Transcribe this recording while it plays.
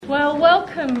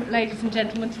Welcome, ladies and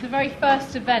gentlemen, to the very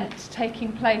first event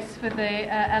taking place for the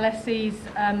LSE's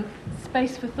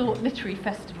Space for Thought Literary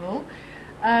Festival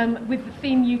with the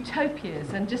theme Utopias.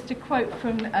 And just a quote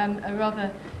from a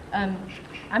rather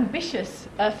ambitious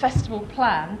festival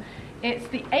plan, it's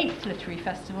the 8th literary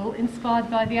festival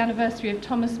inspired by the anniversary of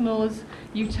Thomas More's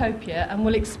Utopia, and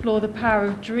will explore the power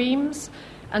of dreams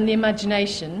and the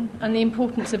imagination and the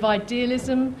importance of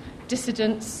idealism,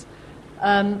 dissidence,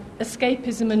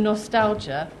 escapism and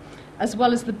nostalgia, as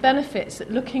well as the benefits at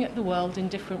looking at the world in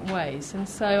different ways. And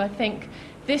so I think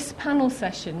this panel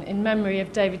session in memory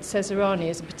of David Cesarani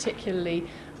is a particularly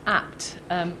apt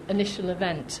initial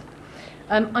event.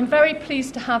 I'm very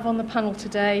pleased to have on the panel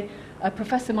today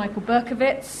Professor Michael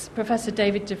Berkowitz, Professor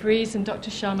David De Vries and Dr.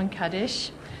 Sharman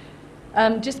Kadish.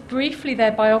 Just briefly,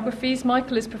 their biographies.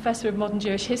 Michael is Professor of Modern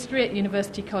Jewish History at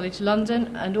University College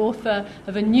London and author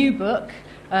of a new book,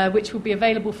 which will be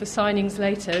available for signings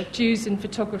later, Jews in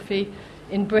Photography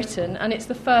in Britain. And it's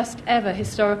the first ever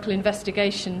historical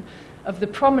investigation of the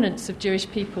prominence of Jewish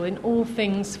people in all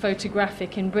things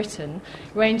photographic in Britain,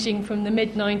 ranging from the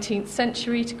mid-19th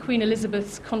century to Queen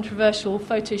Elizabeth's controversial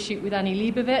photo shoot with Annie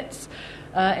Leibovitz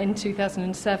in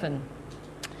 2007.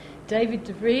 David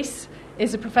De Vries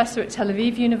is a professor at Tel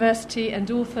Aviv University and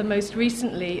author most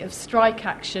recently of Strike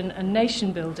Action and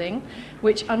Nation Building,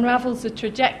 which unravels the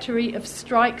trajectory of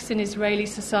strikes in Israeli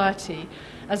society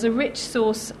as a rich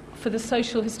source for the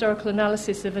social historical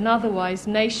analysis of an otherwise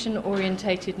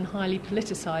nation-orientated and highly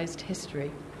politicised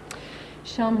history.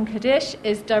 Sharman Kadish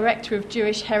is Director of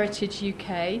Jewish Heritage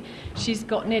UK. She's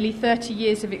got nearly 30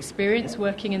 years of experience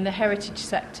working in the heritage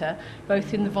sector,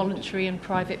 both in the voluntary and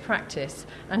private practice,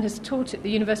 and has taught at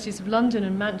the Universities of London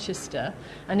and Manchester,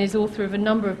 and is author of a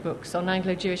number of books on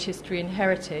Anglo-Jewish history and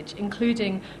heritage,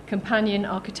 including companion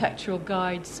architectural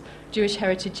guides, Jewish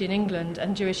Heritage in England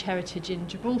and Jewish Heritage in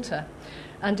Gibraltar.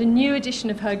 And a new edition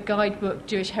of her guidebook,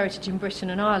 Jewish Heritage in Britain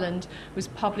and Ireland, was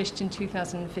published in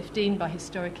 2015 by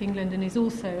Historic England and is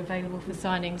also available for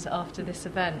signings after this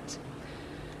event.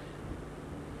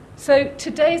 So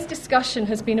today's discussion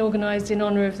has been organised in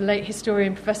honour of the late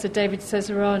historian Professor David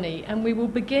Cesarani, and we will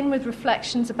begin with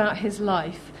reflections about his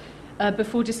life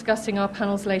before discussing our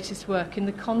panel's latest work in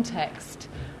the context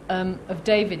of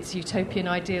David's utopian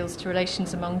ideals to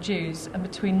relations among Jews and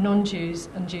between non-Jews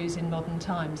and Jews in modern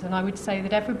times. And I would say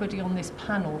that everybody on this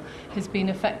panel has been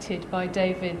affected by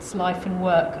David's life and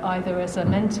work, either as a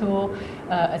mentor,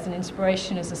 as an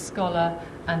inspiration, as a scholar,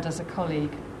 and as a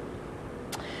colleague.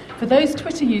 For those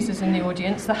Twitter users in the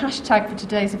audience, the hashtag for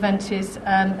today's event is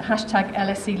hashtag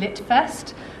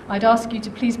LSELitFest. I'd ask you to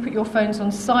please put your phones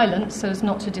on silent so as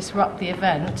not to disrupt the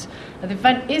event. The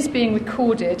event is being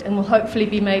recorded and will hopefully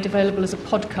be made available as a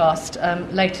podcast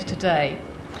later today.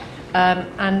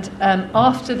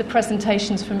 After the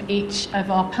presentations from each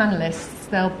of our panellists,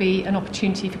 there'll be an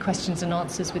opportunity for questions and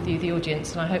answers with you, the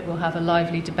audience, and I hope we'll have a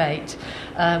lively debate,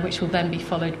 which will then be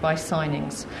followed by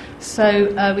signings.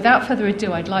 So without further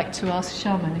ado, I'd like to ask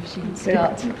Sharman if she would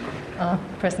start our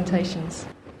presentations.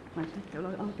 Right,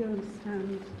 I'll go and stand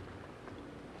here.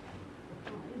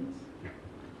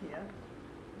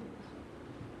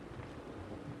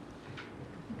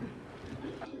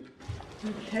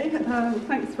 Okay,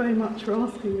 thanks very much for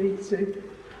asking me to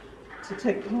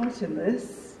take part in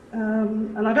this.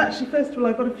 And I've actually, first of all,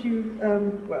 I've got a few,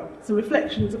 some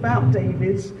reflections about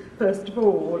David, first of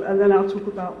all, and then I'll talk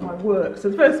about my work. So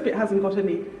the first bit hasn't got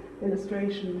any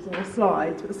illustrations or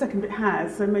slides, but the second bit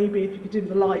has, so maybe if you could dim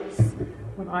the lights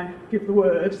when I give the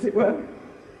word, as it were.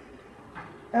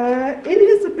 In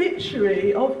his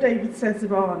obituary of David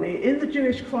Cesarani in the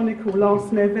Jewish Chronicle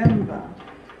last November,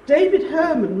 David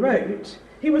Herman wrote,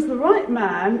 "He was the right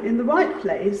man in the right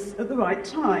place at the right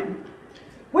time."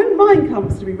 When mine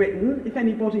comes to be written, if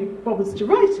anybody bothers to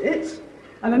write it,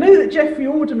 and I know that Geoffrey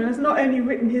Alderman has not only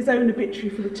written his own obituary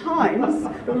for the Times,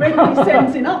 but regularly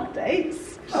sends in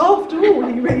updates, after all,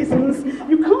 he reasons,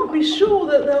 you can't be sure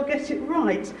that they'll get it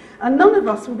right, and none of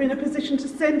us will be in a position to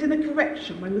send in a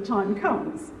correction when the time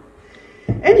comes.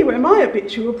 Anyway, my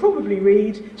obituary will probably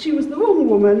read, "She was the wrong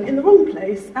woman in the wrong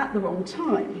place at the wrong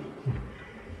time."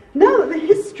 Now that the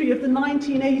history of the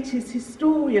 1980s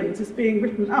historians is being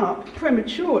written up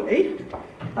prematurely,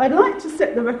 I'd like to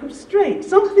set the record straight,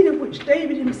 something of which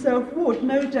David himself would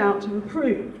no doubt have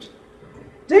approved.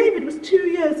 David was 2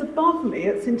 years above me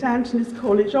at St Antony's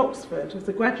College, Oxford, as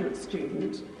a graduate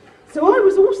student, so I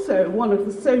was also one of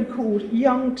the so-called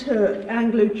Young Turk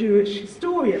Anglo-Jewish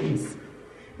historians,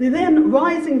 the then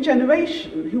rising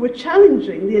generation who were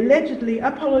challenging the allegedly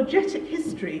apologetic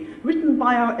history written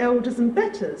by our elders and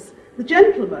betters, the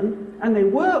gentlemen, and they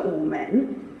were all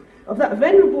men, of that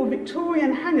venerable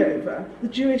Victorian hangover, the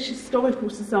Jewish Historical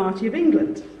Society of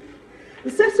England. The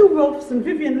Cecil Rolfes and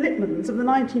Vivian Lippmans of the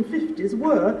 1950s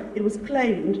were, it was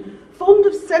claimed, fond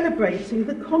of celebrating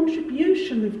the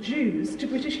contribution of Jews to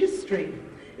British history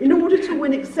in order to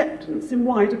win acceptance in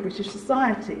wider British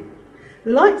society.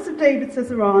 The likes of David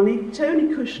Cesarani,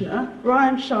 Tony Kushner,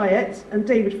 Brian Chayette and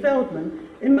David Feldman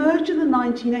emerged in the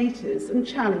 1980s and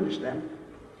challenged them.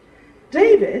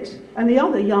 David and the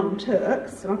other young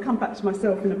Turks, and I'll come back to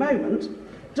myself in a moment,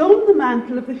 donned the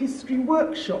mantle of the History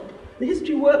Workshop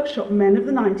men of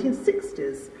the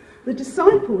 1960s, the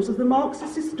disciples of the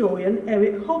Marxist historian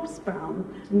Eric Hobsbawm,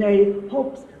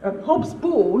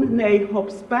 Hobsbawm, nay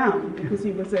Hobsbawm, because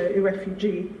he was a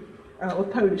refugee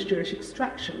of Polish Jewish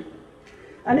extraction.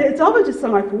 And its other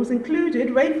disciples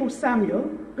included Raphael Samuel,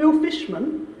 Bill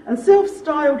Fishman, and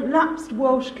self-styled lapsed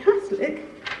Welsh Catholic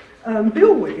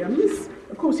Bill Williams.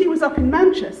 Of course, he was up in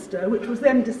Manchester, which was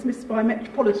then dismissed by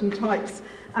metropolitan types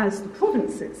as the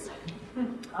provinces.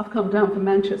 I've come down from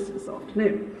Manchester this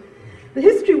afternoon. The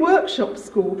History Workshop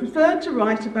School preferred to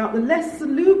write about the less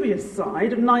salubrious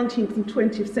side of 19th and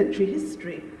 20th century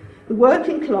history, the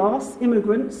working class,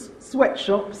 immigrants,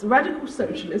 sweatshops, radical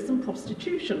socialists and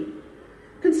prostitution.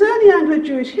 Concerning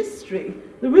Anglo-Jewish history,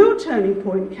 the real turning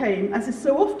point came, as is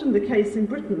so often the case in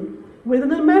Britain, with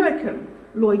an American,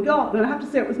 Lloyd Gartner. I have to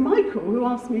say it was Michael who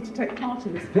asked me to take part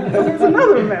in this. It was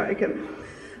another American.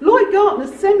 Lloyd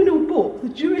Gartner's seminal book, The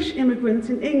Jewish Immigrants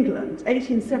in England,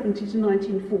 1870 to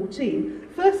 1914,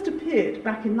 first appeared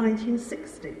back in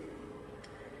 1960.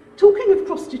 Talking of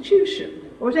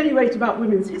prostitution, or at any rate about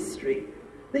women's history,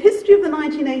 the history of the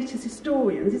 1980s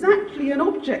historians is actually an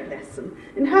object lesson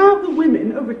in how the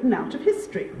women are written out of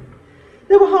history.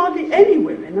 There were hardly any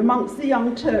women amongst the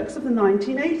young Turks of the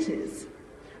 1980s.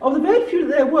 Of the very few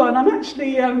that there were, and I'm not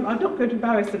going to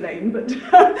embarrass Elaine, but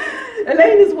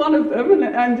Elaine is one of them,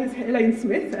 and is Elaine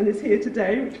Smith, and is here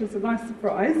today, which was a nice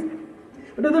surprise.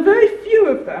 But of the very few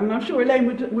of them, and I'm sure Elaine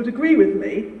would agree with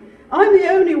me, I'm the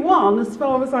only one, as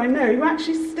far as I know, who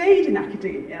actually stayed in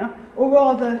academia, or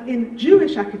rather in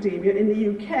Jewish academia in the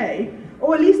UK,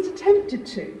 or at least attempted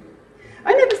to.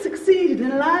 I never succeeded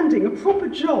in landing a proper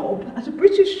job at a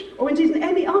British, or indeed in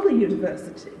any other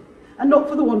university, and not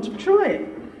for the want of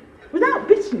trying. Without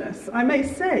bitterness, I may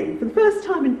say, for the first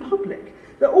time in public,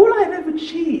 that all I have ever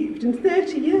achieved in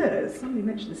 30 years, somebody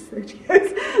mentioned this 30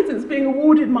 years, since being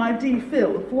awarded my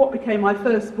D.Phil for what became my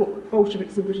first book,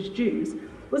 Bolsheviks and British Jews,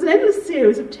 was an endless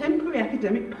series of temporary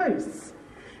academic posts.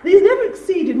 These never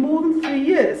exceeded more than 3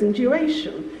 years in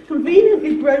duration,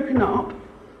 conveniently broken up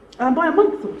by a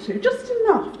month or two, just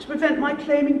enough to prevent my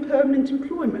claiming permanent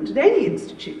employment at any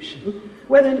institution,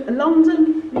 whether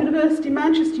London University,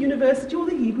 Manchester University, or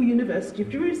the Hebrew University of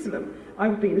Jerusalem.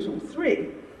 I've been at all three.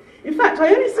 In fact, I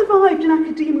only survived in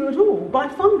academia at all by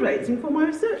fundraising for my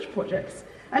research projects,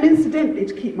 and incidentally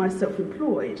to keep myself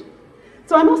employed.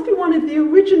 So I must be one of the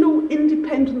original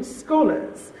independent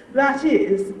scholars, that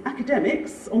is,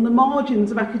 academics on the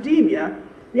margins of academia,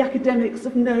 the academics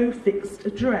of no fixed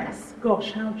address.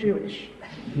 Gosh, how Jewish.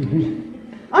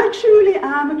 I truly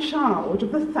am a child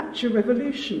of the Thatcher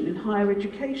Revolution in higher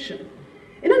education.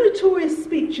 In a notorious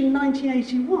speech in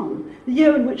 1981, the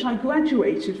year in which I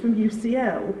graduated from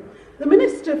UCL, the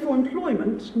Minister for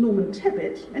Employment, Norman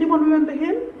Tebbit, anyone remember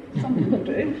him? Some people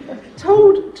do,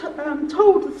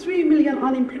 told the 3 million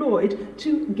unemployed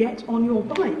to get on your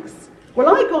bikes. Well,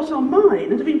 I got on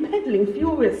mine and have been pedalling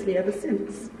furiously ever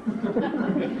since.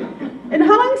 In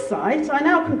hindsight, I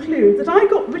now conclude that I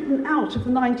got written out of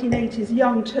the 1980s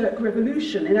Young Turk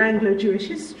Revolution in Anglo-Jewish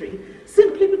history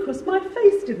simply because my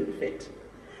face didn't fit.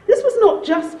 This was not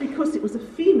just because it was a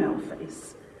female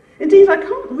face. Indeed, I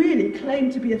can't really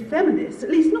claim to be a feminist, at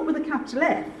least not with a capital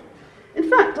F. In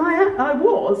fact, I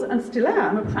was, and still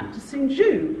am, a practicing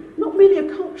Jew, not merely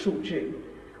a cultural Jew.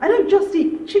 I don't just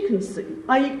eat chicken soup,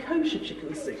 I eat kosher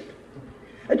chicken soup.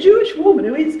 A Jewish woman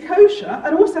who eats kosher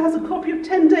and also has a copy of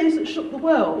 10 Days That Shook the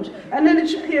World and Leonard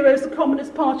Shapiro's The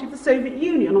Communist Party of the Soviet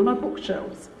Union on her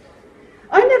bookshelves.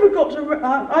 I've never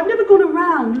gone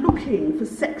around looking for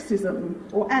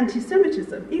sexism or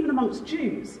anti-Semitism, even amongst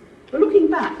Jews. But looking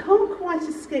back, can't quite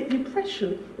escape the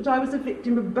impression that I was a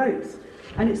victim of both,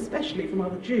 and especially from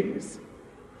other Jews.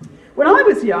 When I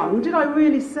was young, did I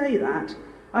really say that?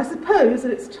 I suppose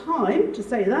that it's time to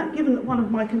say that, given that one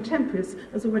of my contemporaries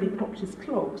has already popped his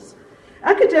clogs.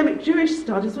 Academic Jewish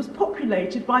studies was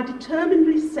populated by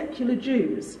determinedly secular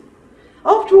Jews.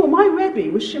 After all, my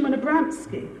Rebbe was Shimon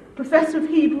Abramsky, Professor of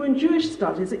Hebrew and Jewish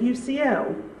Studies at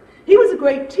UCL. He was a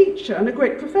great teacher and a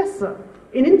great professor,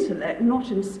 in intellect,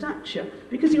 not in stature,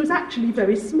 because he was actually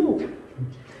very small.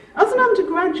 As an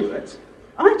undergraduate,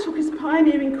 I took his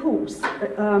pioneering course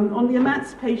on the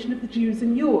emancipation of the Jews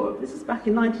in Europe. This is back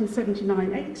in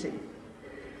 1979-80.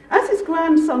 As his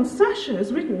grandson Sasha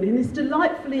has written in his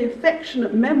delightfully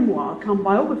affectionate memoir, come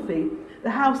biography, The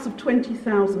House of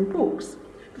 20,000 Books,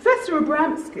 Professor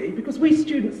Abramsky, because we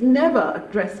students never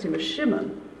addressed him as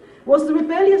Shimon, was the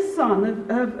rebellious son of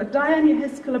Dayan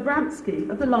Yehezkel Abramsky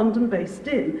of the London-based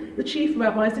Din, the chief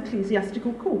rabbi's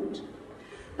ecclesiastical court.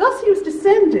 Thus he was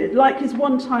descended, like his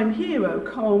one-time hero,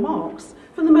 Karl Marx,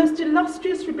 from the most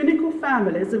illustrious rabbinical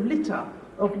families of Lita,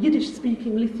 of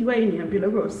Yiddish-speaking Lithuania and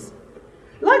Belarus.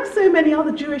 Like so many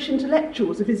other Jewish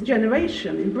intellectuals of his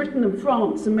generation in Britain and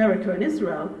France, America and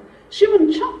Israel,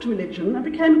 Shimon chucked religion and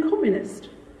became a communist.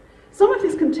 Some of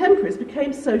his contemporaries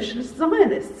became socialist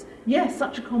Zionists. Yes,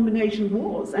 such a combination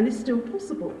was and is still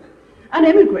possible, and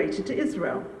emigrated to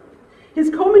Israel. His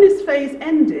communist phase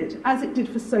ended, as it did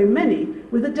for so many,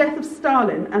 with the death of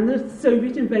Stalin and the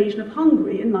Soviet invasion of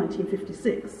Hungary in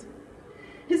 1956.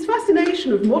 His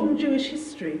fascination of modern Jewish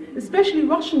history, especially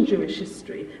Russian Jewish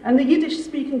history, and the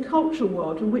Yiddish-speaking cultural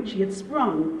world from which he had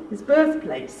sprung, his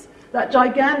birthplace, that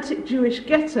gigantic Jewish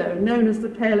ghetto known as the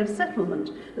Pale of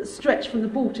Settlement that stretched from the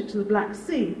Baltic to the Black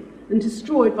Sea and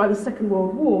destroyed by the Second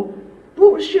World War,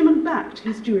 brought Shimon back to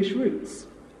his Jewish roots.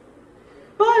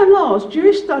 By and large,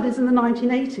 Jewish studies in the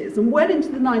 1980s and well into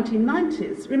the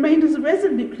 1990s remained as a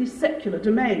resolutely secular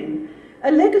domain,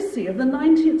 a legacy of the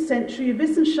 19th century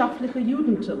Wissenschaftliche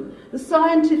Judentum, the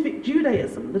scientific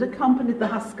Judaism that accompanied the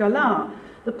Haskalah,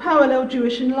 the parallel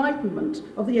Jewish Enlightenment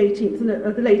of the late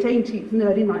 18th and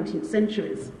early 19th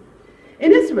centuries.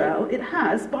 In Israel, it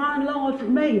has, by and large,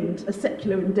 remained a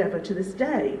secular endeavour to this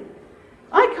day.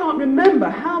 I can't remember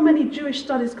how many Jewish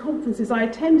studies conferences I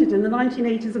attended in the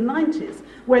 1980s and 90s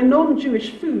where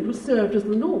non-Jewish food was served as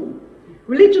the norm.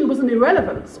 Religion was an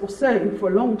irrelevance, or so for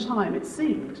a long time it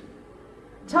seemed.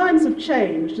 Times have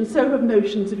changed, and so have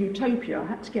notions of utopia. I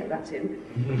had to get that in.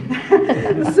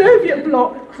 The Soviet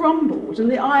bloc crumbled, and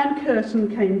the Iron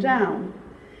Curtain came down.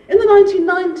 In the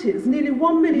 1990s, nearly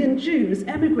 1 million Jews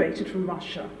emigrated from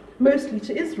Russia, mostly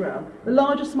to Israel, the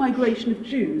largest migration of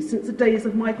Jews since the days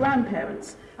of my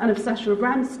grandparents and of Sasha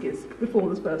Abramsky's before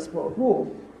the First World War.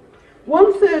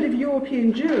 1/3 of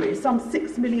European Jewry, some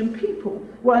 6 million people,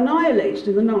 were annihilated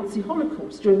in the Nazi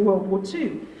Holocaust during World War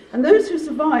II, and those who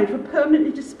survived were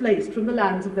permanently displaced from the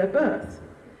lands of their birth.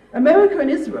 America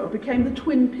and Israel became the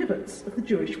twin pivots of the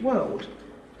Jewish world.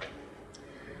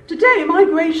 Today,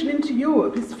 migration into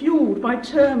Europe is fueled by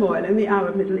turmoil in the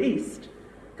Arab Middle East.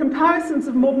 Comparisons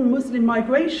of modern Muslim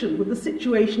migration with the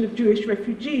situation of Jewish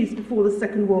refugees before the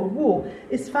Second World War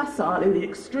is facile in the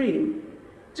extreme.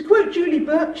 To quote Julie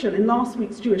Burchell in last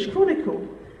week's Jewish Chronicle,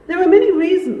 there are many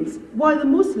reasons why the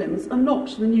Muslims are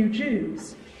not the new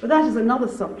Jews, but that is another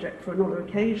subject for another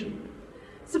occasion.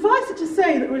 Suffice it to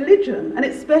say that religion, and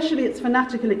especially its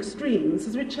fanatical extremes,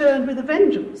 has returned with a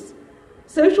vengeance.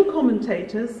 Social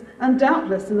commentators, and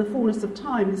doubtless in the fullness of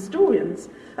time historians,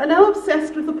 are now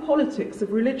obsessed with the politics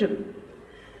of religion.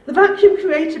 The vacuum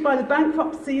created by the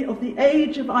bankruptcy of the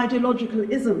age of ideological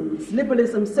isms,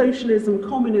 liberalism, socialism,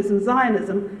 communism,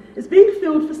 Zionism, is being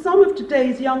filled for some of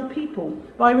today's young people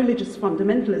by religious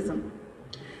fundamentalism.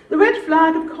 The red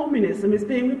flag of communism is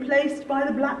being replaced by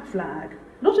the black flag,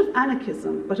 not of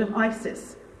anarchism, but of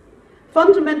ISIS.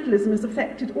 Fundamentalism has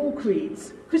affected all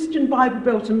creeds: Christian Bible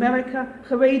Belt America,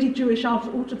 Haredi Jewish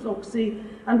Orthodoxy,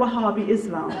 and Wahhabi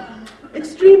Islam.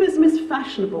 Extremism is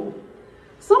fashionable.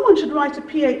 Someone should write a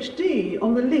PhD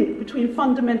on the link between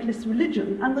fundamentalist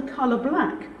religion and the colour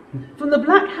black, from the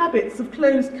black habits of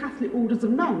closed Catholic orders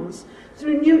of nuns,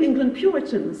 through New England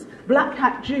Puritans, black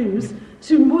hat Jews,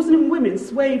 to Muslim women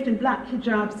swathed in black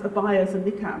hijabs, abayas and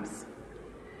niqabs.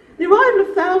 The arrival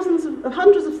of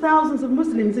hundreds of thousands of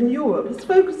Muslims in Europe has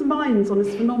focused minds on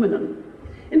this phenomenon.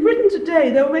 In Britain today,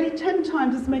 there are already 10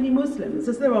 times as many Muslims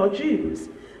as there are Jews,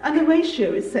 and the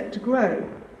ratio is set to grow.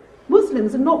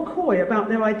 Muslims are not coy about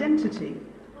their identity.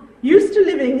 Used to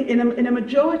living in a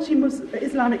majority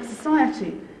Islamic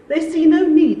society, they see no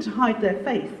need to hide their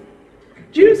faith.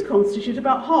 Jews constitute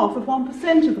about half of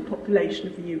 1% of the population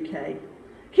of the UK.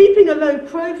 Keeping a low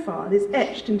profile is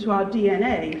etched into our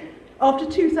DNA after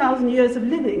 2,000 years of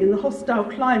living in the hostile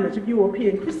climate of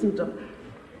European Christendom.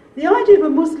 The idea of a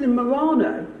Muslim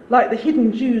Marrano, like the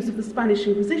hidden Jews of the Spanish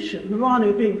Inquisition,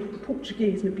 Marrano being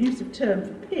Portuguese an abusive term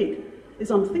for pig,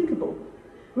 is unthinkable.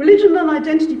 Religion and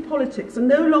identity politics are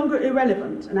no longer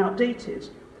irrelevant and outdated.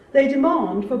 They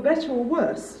demand, for better or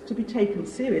worse, to be taken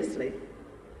seriously.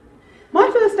 My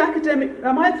first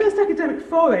academic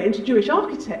foray into Jewish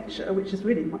architecture, which is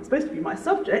really supposed to be my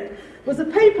subject, was a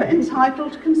paper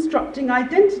entitled Constructing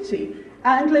Identity,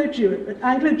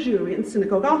 Anglo-Jewry and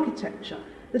synagogue architecture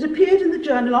that appeared in the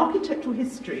journal Architectural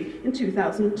History in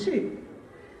 2002.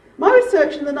 My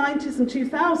research in the 90s and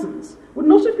 2000s would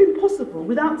not have been possible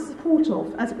without the support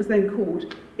of, as it was then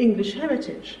called, English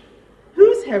heritage.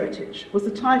 Whose heritage was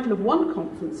the title of one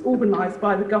conference organised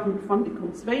by the government-funded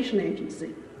conservation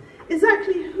agency.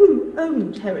 Exactly who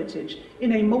owned heritage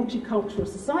in a multicultural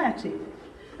society?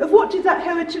 Of what did that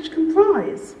heritage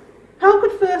comprise? How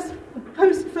could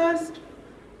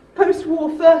post-war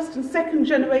first and second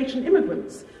generation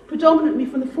immigrants, predominantly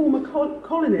from the former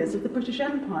colonies of the British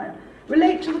Empire,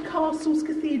 relate to the castles,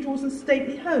 cathedrals and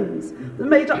stately homes that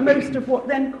made up most of what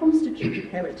then constituted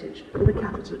heritage with a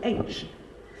capital H?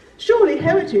 Surely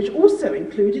heritage also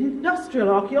included industrial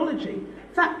archaeology,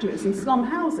 factories and slum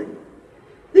housing.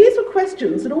 These were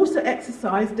questions that also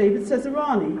exercised David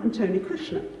Cesarani and Tony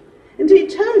Kushner. Indeed,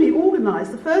 Tony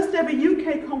organised the first ever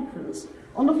UK conference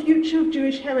on the future of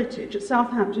Jewish heritage at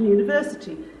Southampton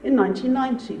University in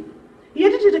 1990. He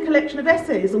edited a collection of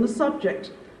essays on the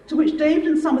subject to which David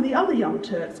and some of the other young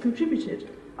Turks contributed.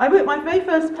 I wrote my very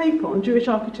first paper on Jewish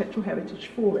architectural heritage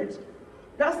for it.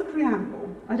 That's the preamble.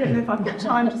 I don't know if I've got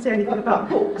time to say anything about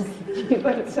books,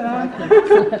 but 5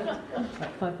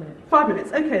 minutes. 5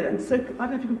 minutes. Okay then. So I don't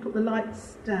know if you can put the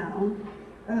lights down.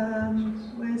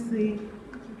 Where's the?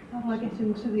 How do I get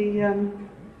into the?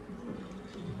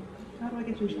 How do I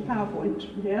get into the PowerPoint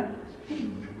from here?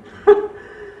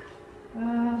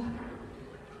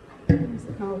 Where's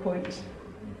the PowerPoint?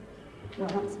 Well,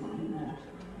 that's mine there.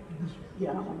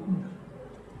 Yeah, that one.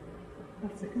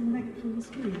 That's it. Can you make it from the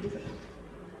screen? Is it?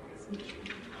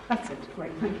 That's it.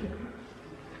 Great. Thank you.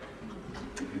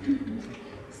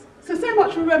 So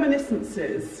much for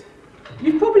reminiscences.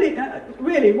 You probably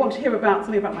really want to hear about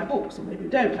something about my books, or maybe you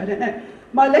don't. I don't know.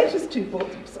 My latest two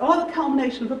books are the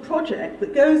culmination of a project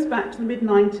that goes back to the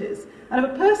mid-90s and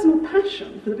of a personal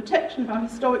passion for the protection of our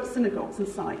historic synagogues and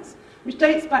sites, which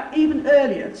dates back even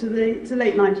earlier to the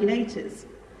late 1980s.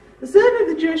 The Survey of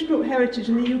the Jewish Built Heritage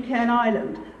in the UK and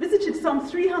Ireland visited some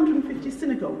 350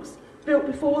 synagogues built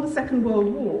before the Second World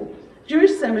War,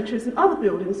 Jewish cemeteries and other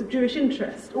buildings of Jewish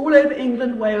interest all over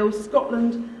England, Wales,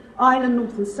 Scotland, Ireland,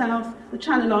 North and South, the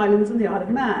Channel Islands and the Isle of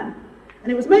Man.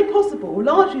 And it was made possible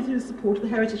largely through the support of the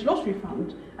Heritage Lottery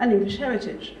Fund and English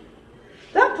Heritage.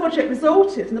 That project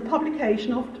resulted in the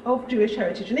publication of Jewish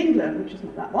Heritage in England, which is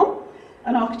not that one,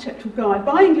 an architectural guide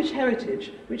by English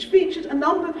Heritage, which featured a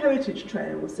number of heritage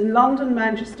trails in London,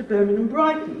 Manchester, Birmingham and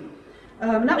Brighton.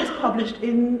 And that was published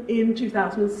in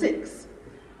 2006.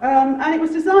 And it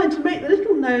was designed to make the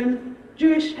little-known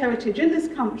Jewish heritage in this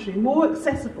country more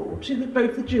accessible to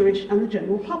both the Jewish and the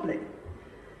general public.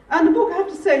 And the book, I have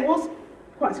to say, was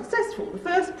quite successful. The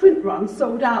first print run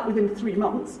sold out within 3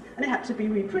 months, and it had to be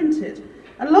reprinted.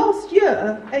 And last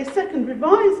year, a second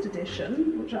revised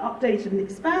edition, which I updated and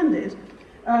expanded,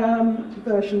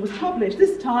 version was published,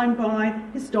 this time by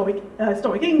Historic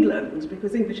England,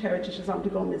 because English Heritage has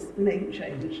undergone this name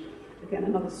change. Again,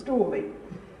 another story.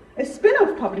 A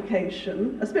spin-off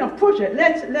publication, a spin-off project,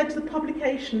 led to the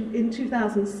publication in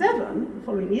 2007, the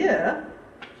following year,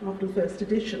 after the first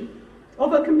edition,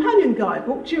 of a companion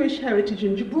guidebook, Jewish Heritage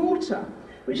in Gibraltar,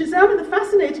 which examined the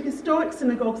fascinating historic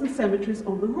synagogues and cemeteries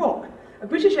on the Rock, a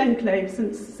British enclave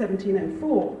since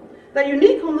 1704. That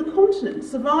unique on the continent,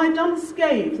 survived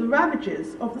unscathed the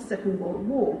ravages of the Second World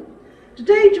War.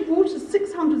 Today, Gibraltar's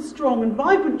 600-strong and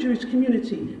vibrant Jewish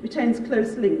community retains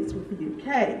close links with the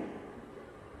UK.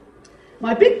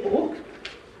 My big book,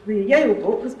 the Yale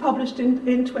book, was published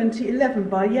in 2011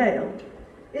 by Yale.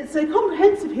 It's a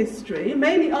comprehensive history,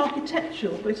 mainly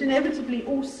architectural, but inevitably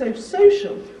also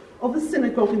social, of the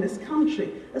synagogue in this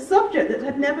country, a subject that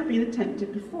had never been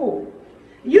attempted before.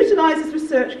 It utilises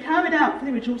research carried out for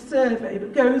the original survey,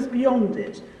 but goes beyond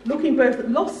it, looking both at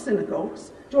lost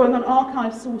synagogues, drawing on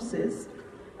archive sources,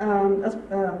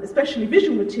 especially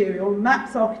visual material,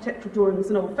 maps, architectural drawings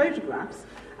and old photographs,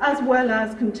 as well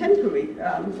as contemporary,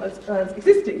 as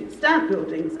existing stamp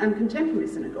buildings and contemporary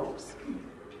synagogues.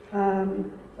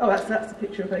 That's a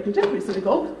picture of a contemporary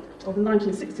synagogue of the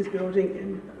 1960s building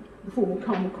in the former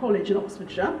Carmel College in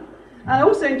Oxfordshire. And I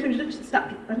also included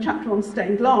a chapter on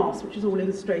stained glass, which is all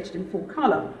illustrated in full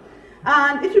colour.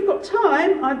 And if you've got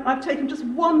time, I've taken just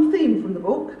one theme from the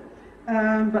book,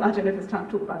 but I don't know if there's time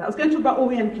to talk about it. I was going to talk about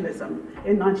Orientalism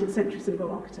in 19th century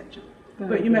synagogue architecture.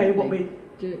 But you may want me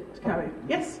to carry.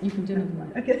 Yes? You can do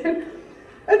it. Okay.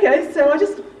 Okay, so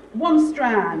one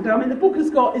strand. I mean, the book is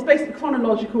basically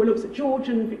chronological. It looks at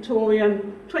Georgian,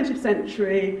 Victorian, 20th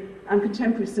century, and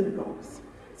contemporary synagogues.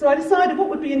 So I decided what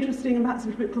would be interesting and perhaps a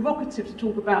little bit provocative to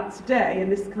talk about today in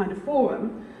this kind of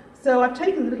forum. So I've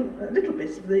taken a little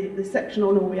bit of the section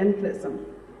on Orientalism.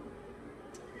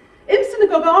 In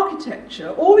synagogue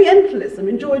architecture, Orientalism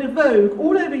enjoyed a vogue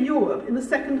all over Europe in the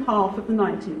second half of the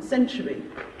 19th century.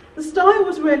 The style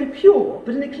was rarely pure,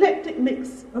 but an eclectic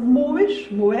mix of Moorish,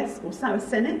 Moresque or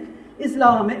Saracenic,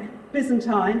 Islamic,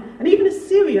 Byzantine, and even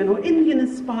Assyrian or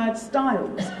Indian-inspired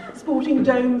styles, sporting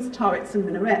domes, turrets and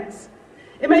minarets.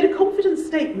 It made a confident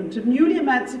statement of newly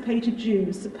emancipated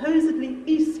Jews' supposedly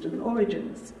Eastern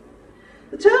origins.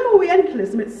 The term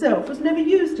Orientalism itself was never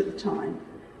used at the time.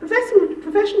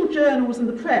 Professional journals and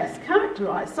the press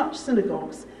characterised such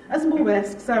synagogues as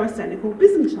Moresque, Saracenic or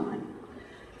Byzantine.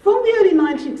 From the early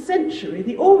 19th century,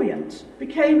 the Orient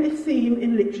became a theme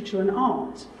in literature and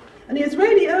art. And the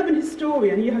Israeli urban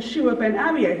historian Yehoshua ben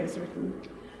Aryeh has written,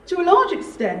 to a large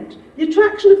extent, the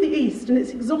attraction of the East and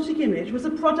its exotic image was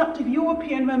a product of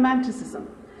European Romanticism,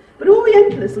 but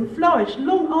Orientalism flourished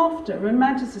long after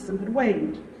Romanticism had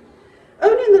waned.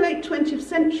 Only in the late 20th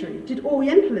century did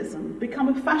Orientalism become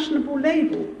a fashionable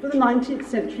label for the 19th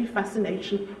century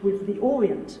fascination with the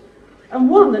Orient, and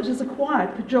one that has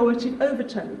acquired pejorative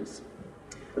overtones.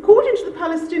 According to the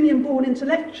Palestinian-born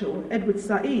intellectual Edward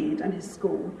Said and his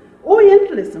school,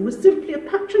 Orientalism was simply a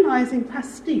patronising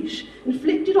pastiche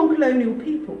inflicted on colonial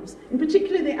peoples, in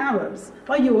particular the Arabs,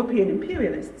 by European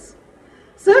imperialists.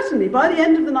 Certainly, by the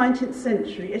end of the 19th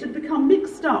century, it had become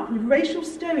mixed up with racial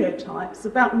stereotypes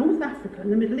about North Africa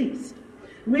and the Middle East,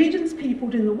 regions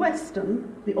peopled in the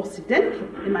Western, the Occidental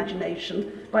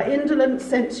imagination, by indolent,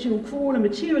 sensual, cruel and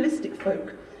materialistic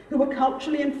folk who were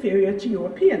culturally inferior to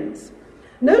Europeans,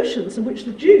 notions in which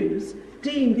the Jews,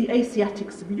 deemed the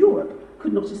Asiatics of Europe,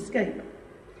 could not escape.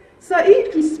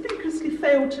 Said conspicuously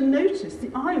failed to notice the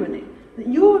irony that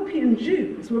European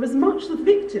Jews were as much the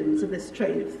victims of this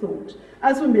train of thought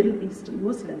as were Middle Eastern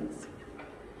Muslims.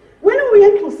 When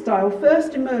Oriental style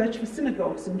first emerged for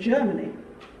synagogues in Germany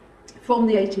from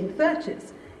the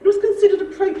 1830s, it was considered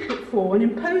appropriate for and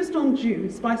imposed on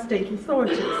Jews by state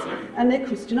authorities and their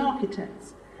Christian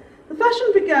architects. The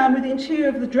fashion began with the interior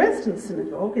of the Dresden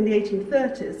synagogue in the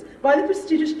 1830s by the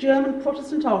prestigious German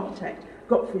Protestant architect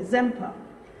Gottfried Semper.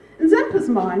 In Semper's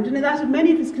mind, and in that of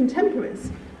many of his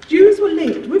contemporaries, Jews were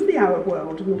linked with the Arab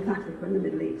world of North Africa and the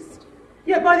Middle East.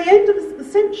 Yet by the end of the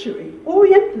century,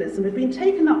 Orientalism had been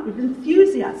taken up with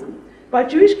enthusiasm by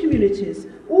Jewish communities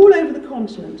all over the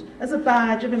continent as a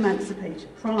badge of emancipated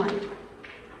pride.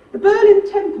 The Berlin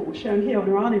Temple, shown here on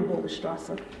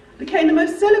Oranienburgerstrasse, became the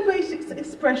most celebrated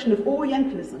expression of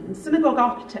Orientalism in synagogue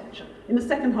architecture in the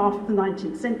second half of the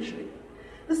 19th century.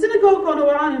 The synagogue on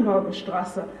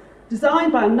Oranienburgerstrasse,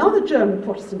 designed by another German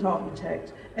Protestant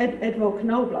architect, Edward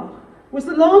Knoblauch, was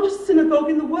the largest synagogue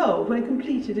in the world when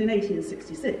completed in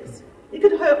 1866. It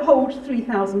could hold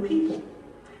 3,000 people.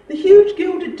 The huge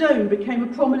gilded dome became a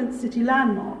prominent city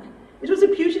landmark. It was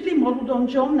reputedly modelled on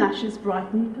John Nash's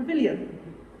Brighton Pavilion.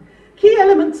 Key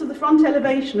elements of the front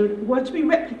elevation were to be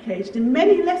replicated in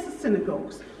many lesser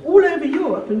synagogues all over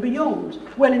Europe and beyond,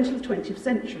 well into the 20th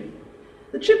century.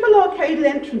 The triple arcaded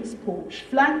entrance porch,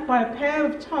 flanked by a pair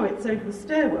of turrets over the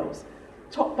stairwells,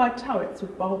 topped by turrets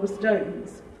with bulbous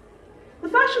domes. The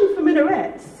fashion for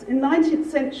minarets in 19th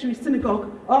century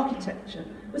synagogue architecture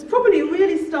was probably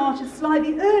really started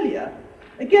slightly earlier,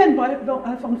 again by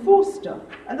von Forster,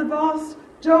 at the vast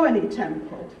Doheny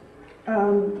Temple,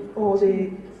 or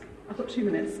the... I've got 2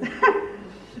 minutes.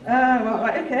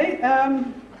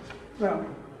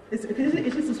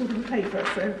 It is a sort of a paper,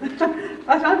 so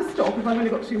I'll either stop if I've only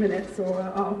got 2 minutes, or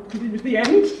I'll continue to the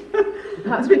end.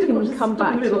 Perhaps we can come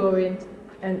back to Orientalism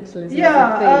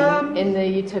in the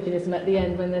utopianism at the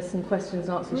end when there's some questions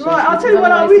and answers. Right, I'll tell you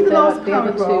what, I'll read the last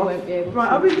paragraph.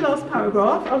 Right, I'll read the last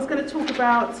paragraph. I was going to talk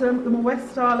about the Moresque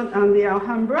style and the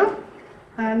Alhambra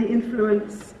and the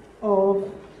influence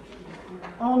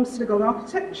on synagogue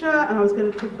architecture, and I was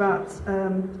going to talk about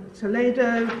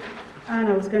Toledo, and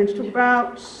I was going to talk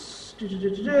about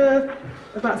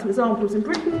some examples in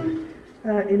Britain,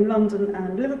 in London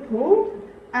and Liverpool,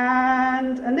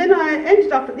 and then I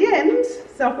ended up at the end,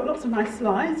 so I've got lots of nice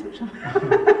slides, which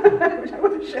I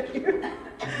want to show you.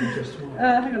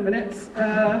 Hang on a minute.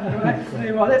 Right, so there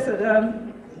you are. There's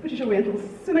British Oriental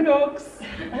synagogues. I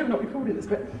hope I'm not recording this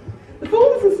bit. The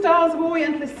forms and styles of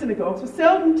Orientalist synagogues were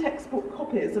seldom textbook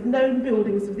copies of known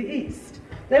buildings of the East.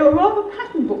 They were rather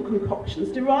pattern book concoctions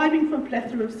deriving from a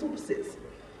plethora of sources.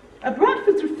 At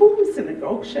Bradford's Reform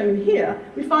Synagogue, shown here,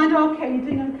 we find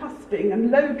arcading and cusping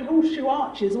and lobed horseshoe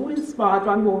arches, all inspired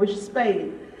by Moorish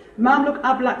Spain. Mamluk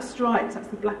Ablak stripes, that's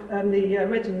the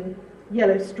red and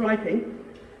yellow striping,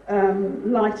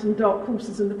 light and dark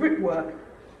courses in the brickwork,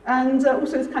 and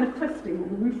also this kind of cresting on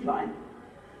the roofline.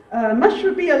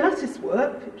 Mashrabiyya lattice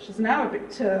work, which is an Arabic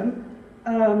term,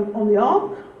 on the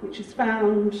Ark, which is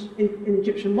found in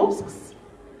Egyptian mosques.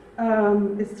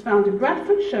 It's found in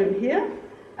Bradford, shown here,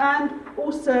 and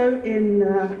also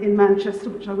in Manchester,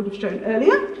 which I would have shown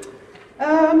earlier.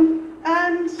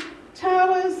 And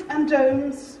towers and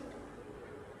domes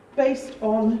based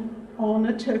on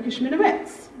Turkish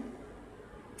minarets.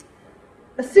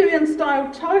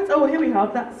 Assyrian-style turrets. Oh, here we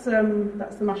have. That's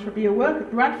the Mashrabiyya work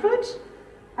at Bradford,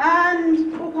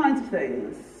 and all kinds of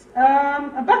things.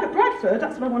 And back at Bradford,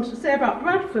 that's what I wanted to say about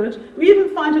Bradford. We even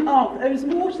find an ark that owes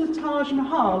more to the Taj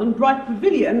Mahal and Bright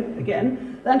Pavilion,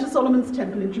 again, than to Solomon's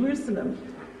Temple in Jerusalem.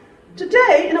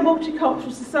 Today, in a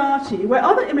multicultural society where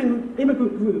other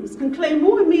immigrant groups can claim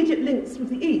more immediate links with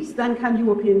the East than can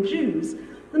European Jews,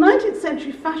 the 19th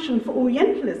century fashion for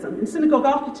Orientalism in synagogue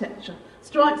architecture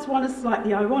strikes one as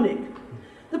slightly ironic.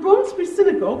 The Bronsbury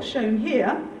Synagogue, shown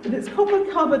here, with its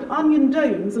copper-covered onion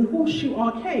domes and horseshoe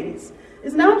arcades,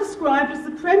 is now described as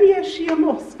the premier Shia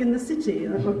mosque in the city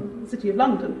of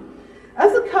London.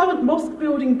 As the current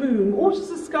mosque-building boom alters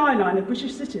the skyline of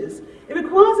British cities, it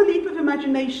requires a leap of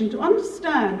imagination to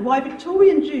understand why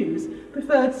Victorian Jews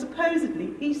preferred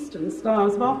supposedly Eastern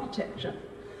styles of architecture.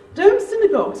 Domed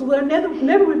synagogues, although never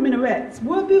with minarets,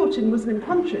 were built in Muslim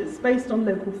countries based on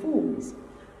local forms.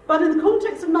 But in the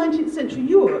context of 19th century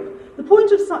Europe, the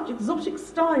point of such exotic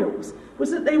styles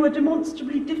was that they were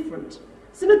demonstrably different.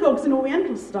 Synagogues in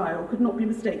Oriental style could not be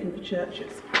mistaken for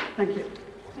churches. Thank you.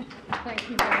 Thank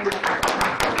you very much.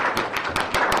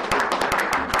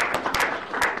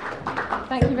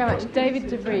 Thank you very much. David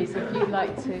De Vries, if you'd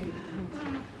like to.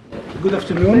 Good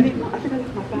afternoon.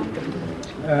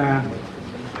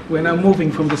 We're now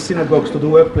moving from the synagogues to the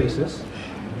workplaces.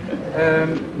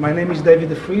 My name is David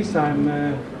De Vries. I'm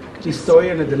a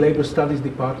historian at the Labor Studies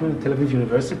Department at Tel Aviv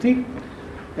University.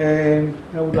 And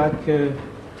I would like to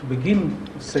begin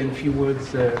saying a few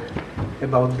words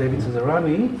about David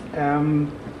Cesarani.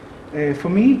 For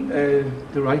me,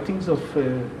 the writings of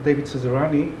David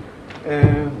Cesarani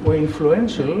were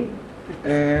influential,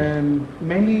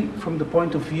 mainly from the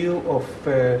point of view of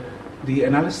the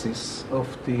analysis of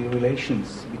the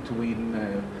relations between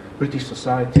British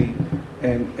society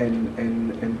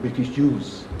and British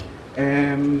Jews.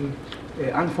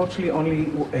 Unfortunately, only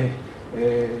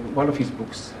one of his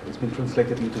books has been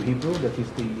translated into Hebrew. That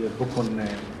is the book on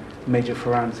Major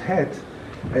Farran's head,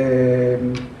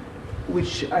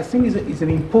 which I think is an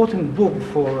important book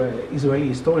for Israeli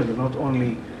historians, not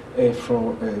only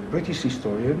for British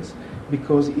historians,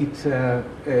 because it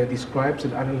describes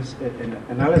and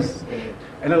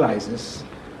analyzes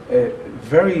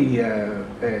very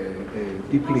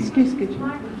deeply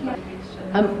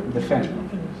the fan.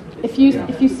 If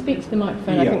you speak to the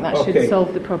microphone, I think that should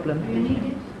solve the problem.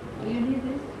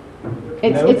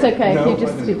 It's okay if you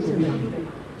just speak to me.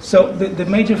 So the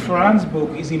Major Farran's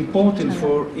book is important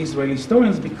for Israeli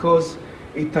historians because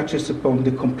it touches upon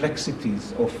the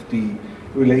complexities of the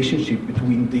relationship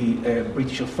between the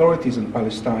British authorities in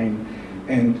Palestine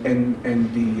and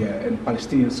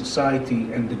Palestinian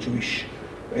society and the Jewish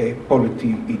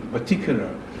polity in particular.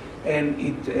 And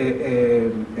it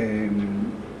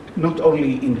not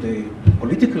only in the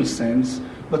political sense,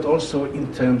 but also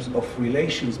in terms of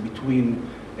relations between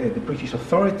the British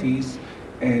authorities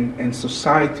and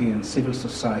society and civil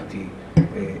society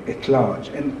at large.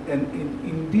 And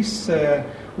in this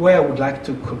way, I would like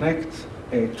to connect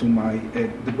to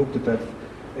the book that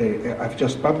I've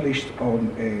just published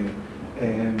on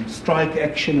strike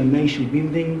action and nation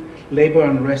building, labor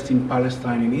unrest in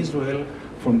Palestine and Israel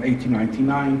from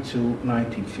 1899 to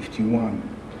 1951.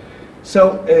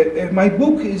 So my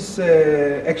book is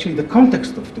actually the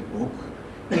context of the book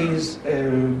is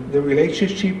the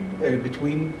relationship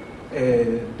between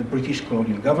the British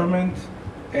colonial government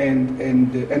and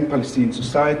Palestinian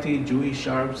society, Jewish,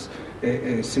 Arabs,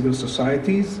 civil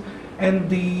societies, and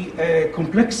the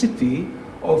complexity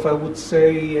of, I would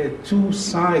say, two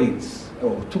sides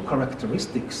or two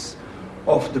characteristics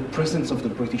of the presence of the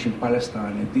British in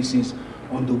Palestine. And this is,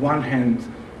 on the one hand,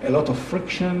 a lot of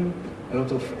friction, a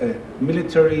lot of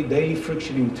military, daily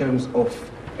friction in terms of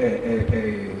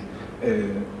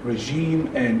regime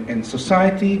and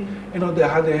society, and on the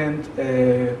other hand,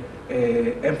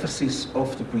 emphasis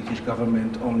of the British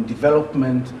government on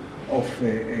development of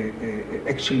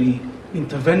actually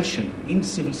intervention in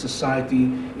civil society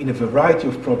in a variety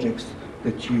of projects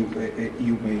that you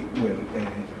may well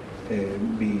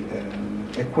be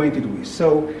acquainted with.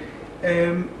 So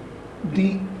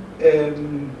the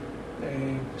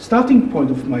starting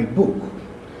point of my book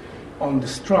on the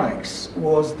strikes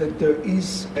was that there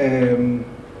is a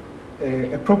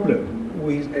problem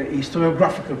with a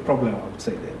historiographical problem, I would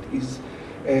say that, is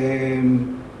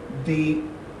the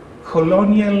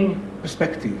colonial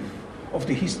perspective of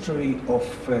the history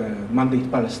of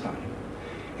Mandate Palestine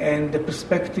and the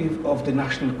perspective of the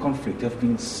national conflict have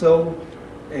been so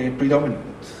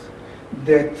predominant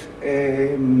that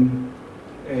a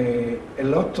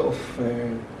lot of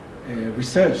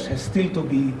research has still to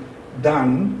be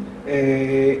done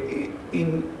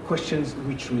in questions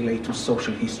which relate to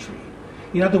social history.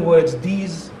 In other words,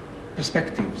 these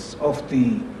perspectives of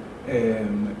the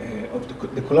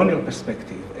colonial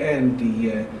perspective and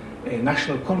the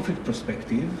national conflict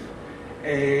perspective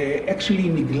actually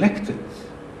neglected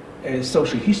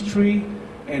social history,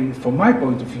 and from my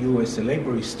point of view as a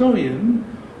labor historian,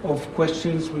 of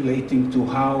questions relating to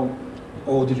how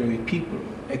ordinary people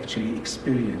actually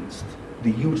experienced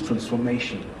the huge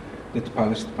transformation that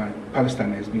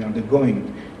Palestine has been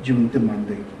undergoing during the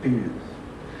Mandate period.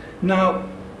 Now,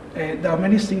 there are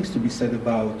many things to be said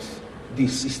about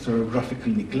this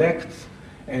historiographical neglect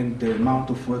and the amount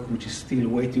of work which is still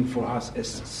waiting for us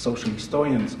as social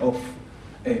historians of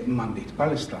Mandate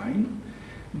Palestine.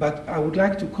 But I would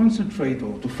like to concentrate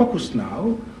or to focus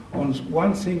now on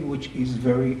one thing which is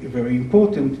very, very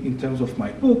important in terms of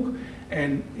my book,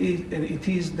 and it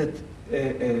is that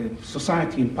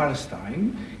society in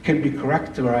Palestine can be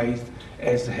characterized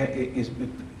as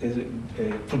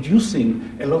producing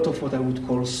a lot of what I would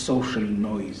call social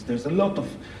noise. There's a lot of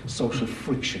social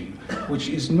friction, which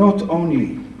is not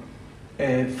only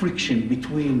friction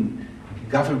between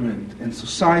government and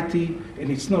society, and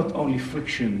it's not only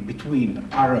friction between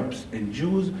Arabs and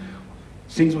Jews,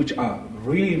 things which are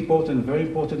really important, very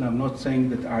important. I'm not saying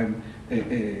that I'm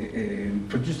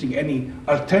producing any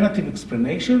alternative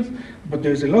explanations, but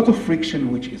there's a lot of friction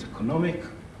which is economic,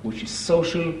 which is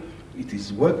social, it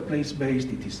is workplace-based,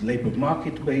 it is labor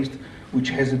market-based, which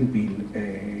hasn't been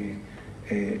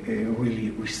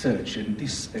really researched. And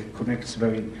this connects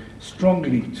very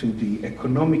strongly to the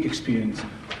economic experience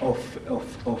of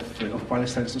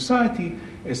Palestine society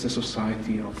as a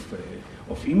society of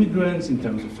immigrants in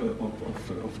terms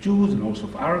of Jews and also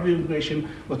of Arab immigration,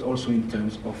 but also in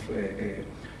terms of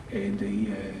the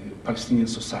Palestinian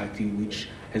society which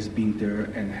has been there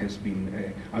and has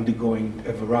been undergoing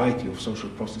a variety of social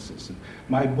processes. And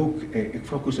my book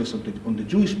focuses on the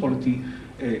Jewish polity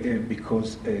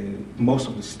because most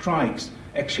of the strikes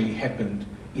actually happened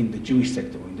in the Jewish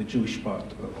sector, in the Jewish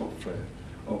part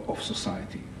of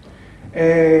society.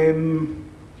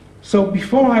 So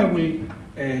before I will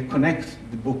connect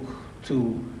the book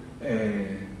to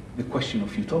the question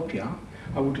of utopia,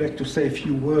 I would like to say a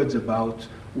few words about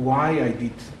why I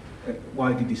did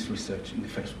this research in the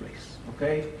first place.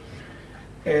 Okay,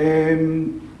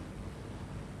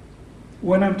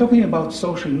 when I'm talking about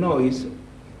social noise,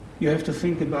 you have to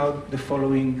think about the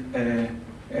following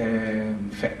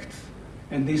fact,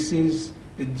 and this is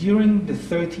that during the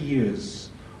 30 years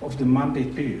of the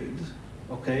Mandate period,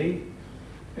 okay,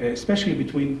 especially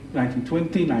between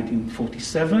 1920 and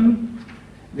 1947,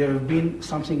 there have been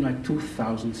something like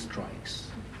 2,000 strikes.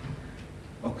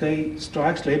 Okay,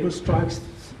 strikes, labor disputes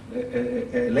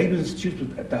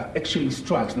that are actually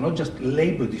strikes, not just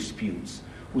labor disputes,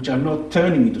 which are not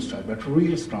turning into strikes, but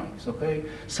real strikes, okay?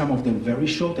 Some of them very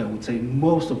short, I would say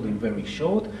most of them very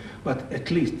short, but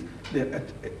at least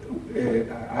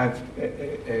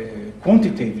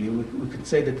quantitatively we could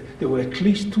say that there were at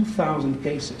least 2,000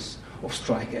 cases of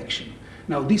strike action.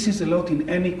 Now this is a lot in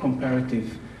any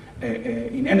comparative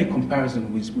in any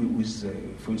comparison with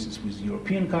for instance, with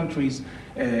European countries,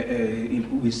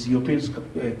 with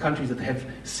European countries that have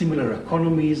similar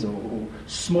economies or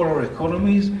smaller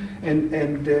economies,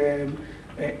 and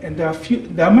there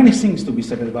are many things to be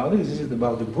said about this. This is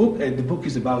about the book. The book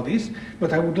is about this,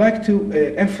 but I would like to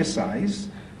emphasize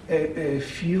a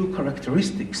few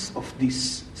characteristics of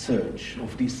this surge,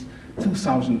 of this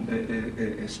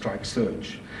 2,000 strike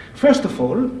surge. First of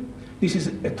all, this is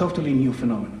a totally new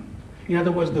phenomenon. In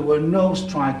other words, there were no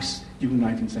strikes during the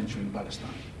 19th century in Palestine.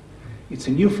 It's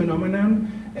a new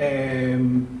phenomenon.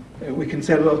 We can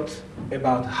say a lot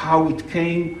about how it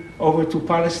came over to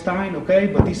Palestine, okay?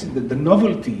 But this is the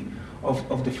novelty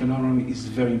of the phenomenon is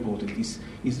very important.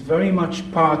 It's very much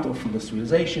part of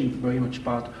industrialization, very much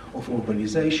part of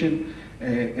urbanization,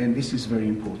 and this is very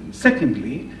important.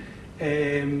 Secondly,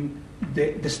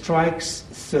 the strikes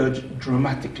surge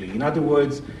dramatically. In other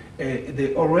words,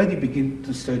 they already begin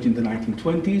to surge in the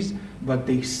 1920s, but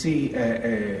they see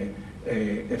a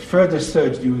further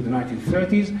surge during the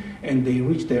 1930s, and they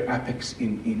reach their apex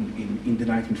in the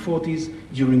 1940s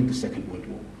during the Second World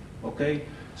War. Okay,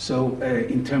 So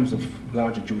in terms of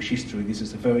larger Jewish history, this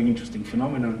is a very interesting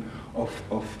phenomenon of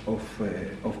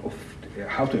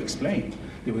how to explain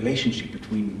the relationship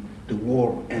between the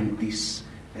war and this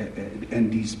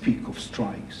peak of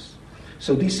strikes.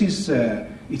 So this is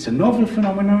it's a novel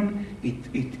phenomenon.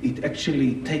 It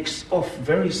actually takes off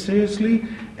very seriously,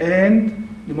 and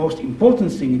the most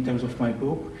important thing in terms of my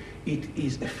book, it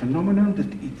is a phenomenon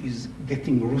that it is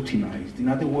getting routinized. In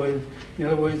other words,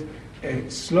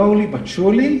 slowly but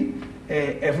surely,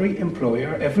 every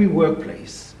employer, every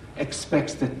workplace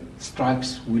expects that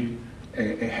strikes will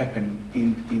happen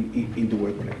in the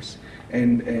workplace,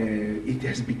 and it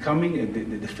has becoming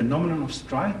the phenomenon of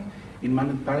strike in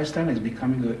modern Palestine is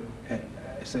becoming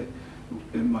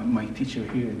my teacher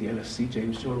here at the LSE,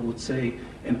 James Joel, would say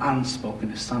an unspoken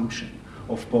assumption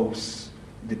of both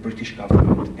the British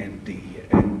government and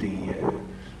the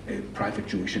private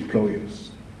Jewish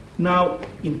employers. Now,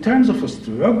 in terms of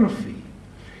historiography,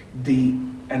 the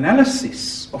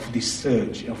analysis of this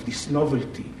surge, of this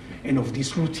novelty, and of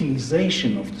this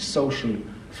routinization of the social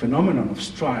phenomenon of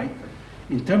strike,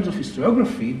 in terms of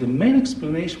historiography, the main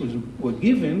explanations were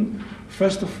given,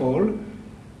 first of all,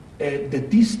 that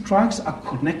these strikes are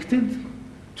connected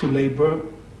to labor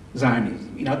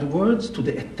Zionism. In other words, to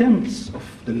the attempts of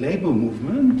the labor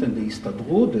movement and the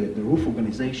Histadrut, the roof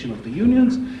organization of the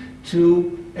unions,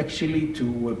 to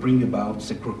bring about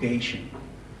segregation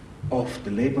of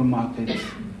the labor market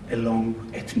along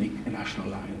ethnic and national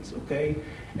lines. Okay,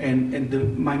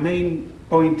 and my main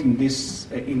point in this,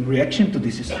 in reaction to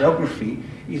this historiography,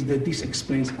 is that this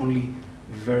explains only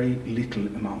very little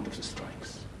amount of the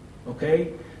strikes.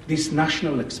 Okay, this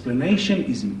national explanation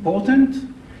is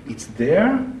important. It's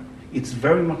there. It's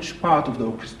very much part of the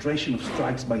orchestration of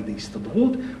strikes by the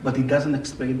Histadrut, but it doesn't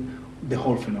explain the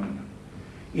whole phenomenon.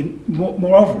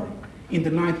 Moreover, in the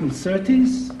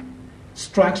 1930s,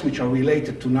 strikes which are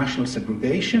related to national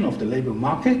segregation of the labor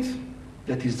market,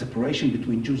 that is separation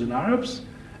between Jews and Arabs,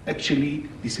 actually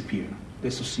disappear. The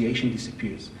association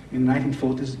disappears. In the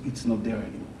 1940s, it's not there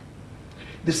anymore.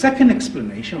 The second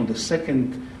explanation, or the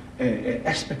second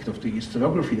aspect of the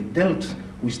historiography that dealt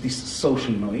with this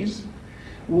social noise,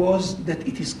 was that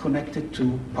it is connected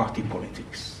to party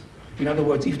politics. In other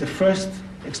words, if the first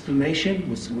explanation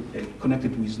was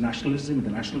connected with nationalism, the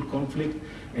national conflict,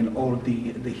 and all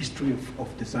the history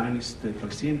of the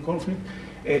Zionist-Palestinian conflict,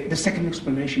 the second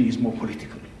explanation is more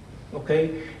political.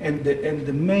 Okay, and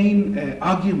the main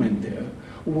argument there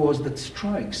was that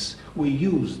strikes were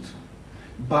used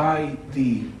by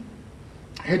the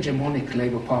hegemonic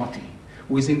Labour Party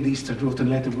within the Histadrut and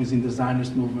later within the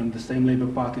Zionist movement, the same Labour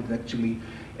Party that actually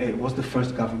was the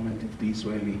first government of the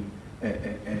Israeli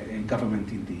government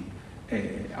in the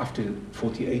after the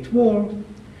 1948 war,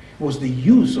 was the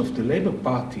use of the Labour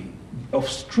Party of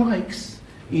strikes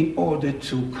in order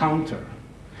to counter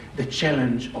the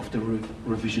challenge of the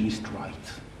revisionist right.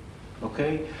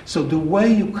 Okay? So the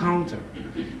way you counter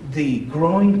the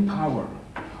growing power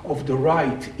of the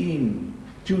right in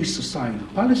Jewish society in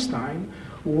Palestine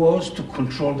was to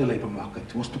control the labor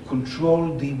market, was to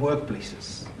control the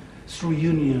workplaces through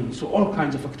unions, through all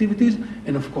kinds of activities,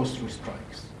 and of course through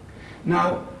strikes.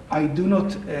 Now, I do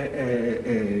not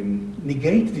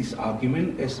negate this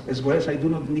argument as well as I do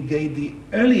not negate the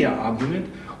earlier argument.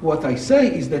 What I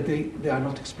say is that they are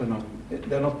not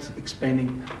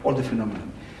explaining all the phenomena.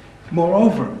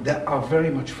 Moreover, they are very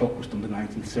much focused on the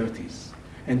 1930s,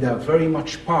 and they are very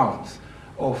much part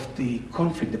of the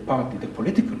conflict, the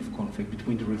political conflict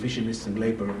between the revisionists and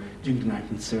labor during the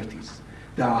 1930s.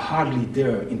 They are hardly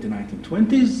there in the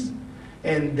 1920s,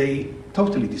 and they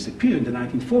totally disappear in the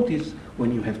 1940s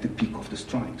when you have the peak of the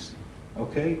strikes.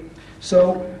 Okay,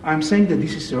 so I'm saying that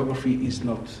this historiography is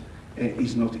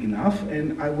not enough,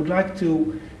 and I would like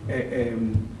to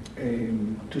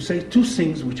say two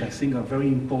things which I think are very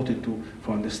important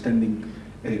for understanding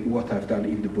what I've done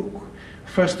in the book.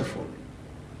 First of all,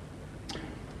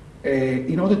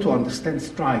 in order to understand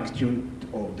strikes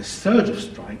or the surge of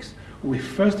strikes, we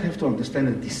first have to understand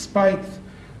that despite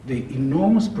the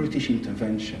enormous British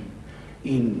intervention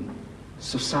in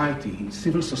society, in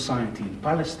civil society in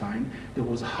Palestine, there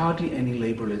was hardly any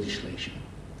labor legislation.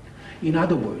 In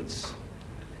other words,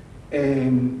 there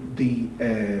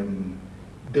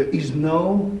is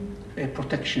no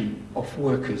protection of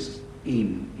workers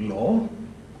in law,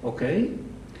 okay,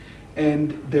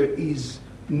 and there is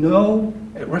no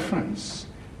reference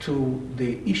to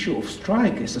the issue of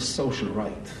strike as a social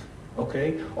right,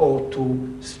 okay, or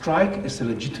to strike as a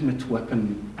legitimate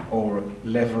weapon or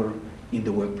lever in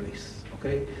the workplace,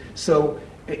 okay. So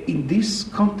in this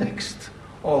context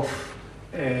of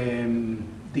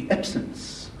the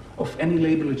absence of any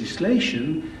labor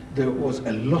legislation, there was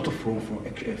a lot of room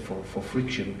for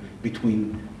friction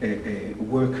between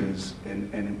workers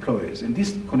and employers. And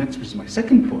this connects with my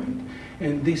second point,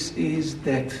 and this is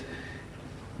that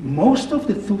most of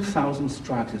the 2000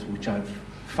 strikes which I've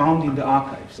found in the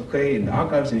archives, in the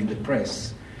archives and in the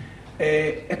press,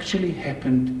 actually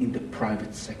happened in the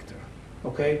private sector.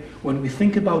 When we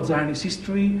think about Zionist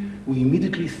history, we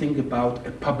immediately think about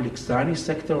a public Zionist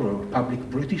sector or a public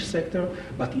British sector,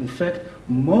 but in fact,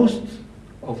 most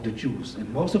of the Jews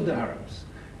and most of the Arabs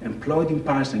employed in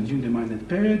Palestine during the Mandate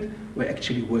period were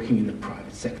actually working in the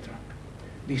private sector.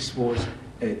 This was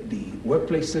the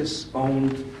workplaces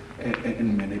owned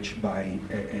and managed by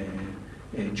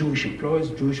Jewish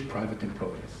employers, Jewish private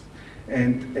employers.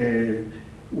 And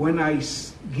when I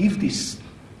give this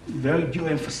very due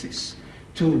emphasis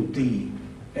to the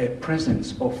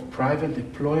presence of private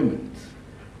employment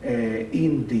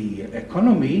in the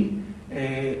economy,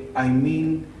 I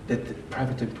mean that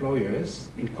private employers,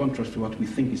 in contrast to what we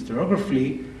think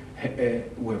historiographically,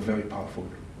 were very powerful.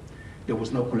 There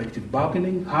was no collective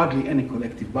bargaining, hardly any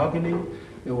collective bargaining.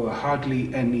 There were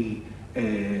hardly any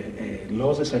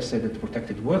laws, as I said, that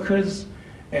protected workers,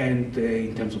 and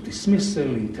in terms of dismissal,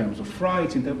 in terms of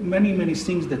rights, in terms of many, many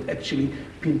things that actually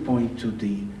pinpoint to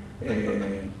the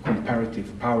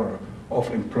comparative power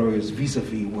of employers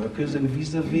vis-a-vis workers and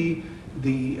vis-a-vis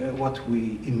the what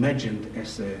we imagined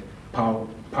as a power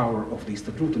of the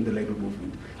Institute and the labor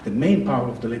movement. The main power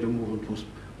of the labor movement was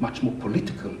much more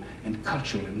political and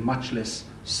cultural and much less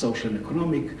social and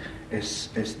economic, as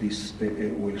this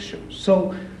will show.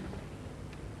 So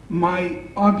my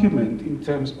argument in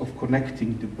terms of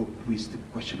connecting the book with the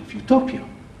question of utopia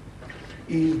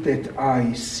is that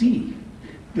I see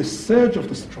the surge of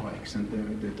the strikes and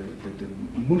the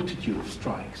multitude of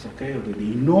strikes, or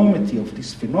the enormity of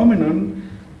this phenomenon,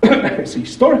 it's a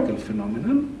historical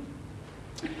phenomenon,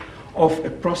 of a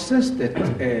process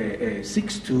that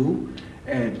seeks to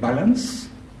balance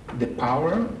the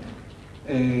power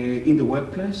in the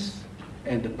workplace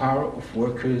and the power of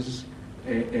workers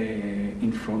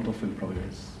in front of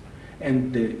employers.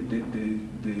 And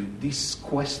this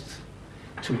quest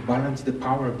to balance the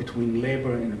power between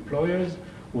labor and employers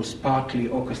was partly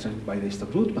orchestrated by the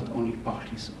Institute, but only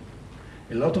partly so.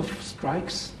 A lot of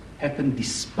strikes happened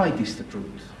despite the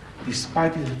Institute,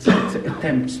 despite its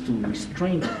attempts to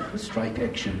restrain strike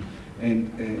action, and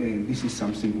this is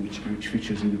something which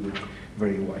features in the book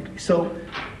very widely. So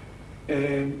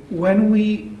when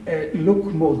we look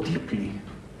more deeply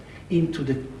into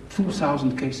the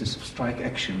 2,000 cases of strike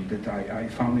action that I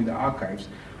found in the archives,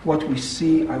 what we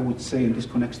see, I would say, and this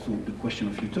connects to the question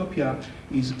of utopia,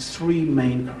 is three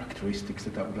main characteristics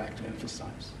that I would like to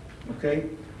emphasize.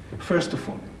 First of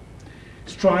all,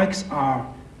 strikes are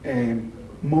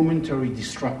momentary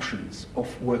disruptions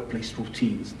of workplace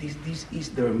routines. This is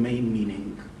their main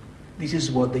meaning. This is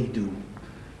what they do.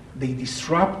 They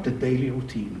disrupt the daily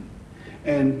routine.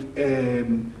 And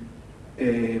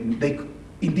in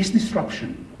this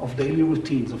disruption of daily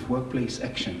routines of workplace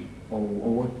action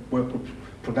or work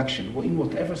production, or in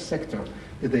whatever sector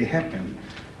that they happen,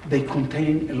 they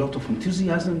contain a lot of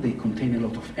enthusiasm, they contain a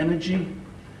lot of energy,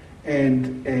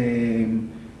 and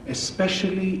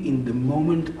especially in the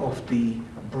moment of the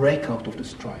breakout of the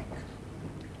strike.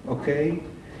 One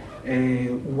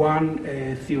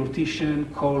theoretician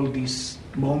called this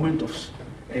moment of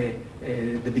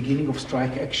the beginning of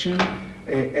strike action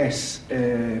as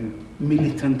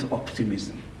militant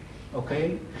optimism.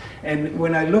 And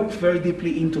when I look very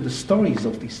deeply into the stories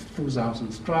of these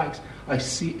 2,000 strikes, I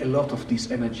see a lot of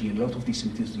this energy, a lot of this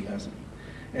enthusiasm,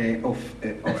 of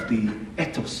the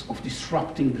ethos of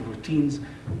disrupting the routines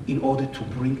in order to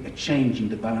bring a change in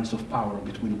the balance of power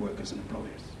between workers and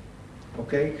employers.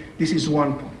 This is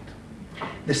one point.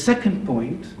 The second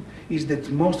point is that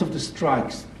most of the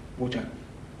strikes, which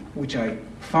I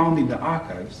found in the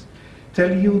archives,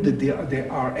 tell you that there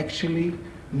are actually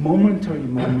momentary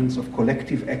moments of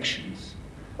collective actions,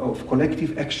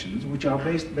 which are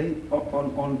based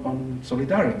on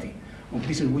solidarity,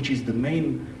 which is the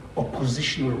main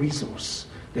oppositional resource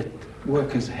that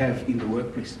workers have in the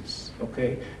workplaces.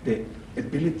 The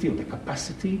ability or the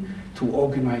capacity to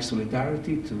organize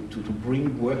solidarity, to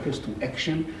bring workers to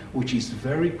action, which is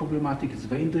very problematic, it's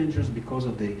very dangerous because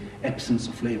of the absence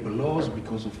of labor laws,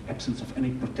 because of absence of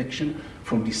any protection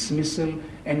from dismissal.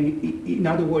 And in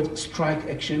other words, strike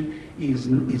action is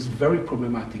very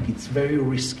problematic, it's very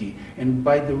risky. And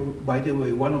by the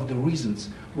way, one of the reasons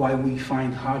why we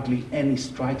find hardly any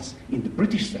strikes in the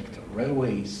British sector,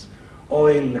 railways,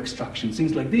 oil extraction,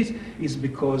 things like this, is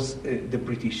because the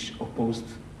British opposed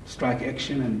strike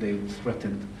action and they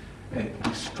threatened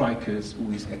strikers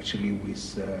with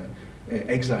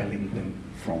exiling them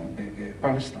from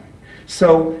Palestine.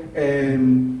 So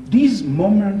these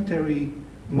momentary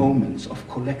moments of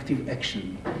collective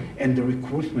action and the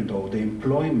recruitment or the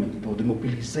employment or the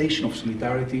mobilization of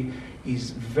solidarity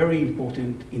is very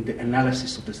important in the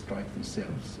analysis of the strikes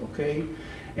themselves, okay?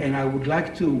 And I would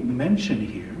like to mention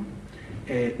here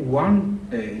one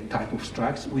type of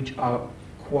strikes which are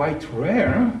quite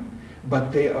rare,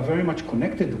 but they are very much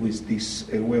connected with this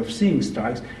way of seeing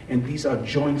strikes, and these are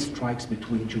joint strikes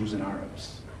between Jews and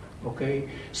Arabs, okay?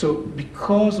 So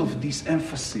because of this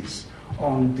emphasis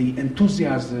on the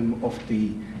enthusiasm of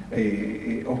the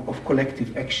of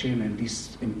collective action and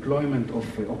this employment of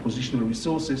oppositional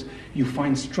resources, you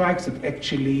find strikes that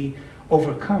actually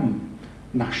overcome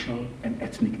national and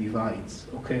ethnic divides.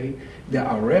 Okay, there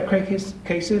are rare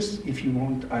cases. If you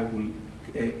want, I will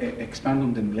expand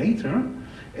on them later.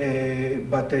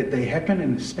 But they happen,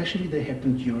 and especially they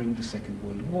happen during the Second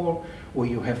World War, where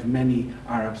you have many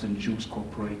Arabs and Jews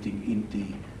cooperating in the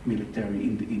military,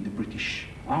 in the British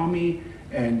Army,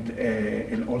 and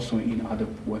also in other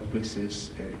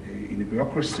workplaces, in the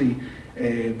bureaucracy,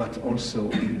 but also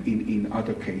in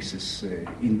other cases,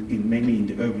 mainly in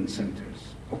the urban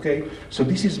centers. Okay, so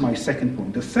this is my second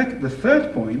point. The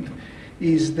third point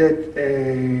is that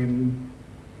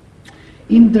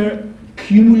in the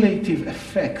cumulative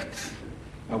effect,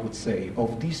 I would say,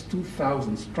 of these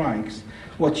 2,000 strikes,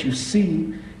 what you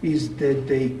see is that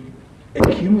they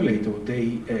accumulate, or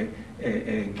they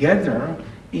gather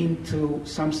into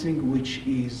something which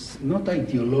is not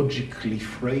ideologically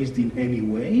phrased in any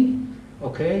way,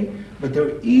 okay? But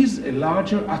there is a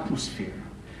larger atmosphere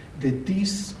that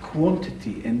this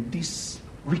quantity and this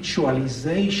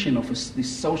ritualization of this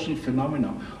social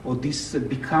phenomena, or this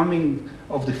becoming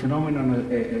of the phenomenon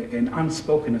an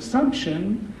unspoken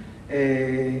assumption,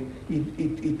 it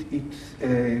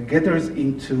gathers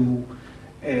into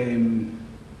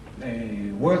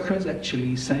workers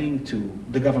actually saying to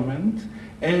the government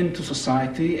and to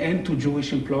society and to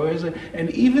Jewish employers and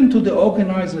even to the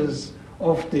organizers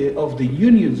of the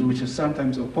unions, which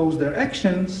sometimes oppose their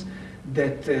actions,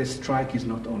 that strike is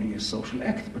not only a social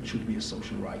act but should be a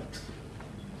social right.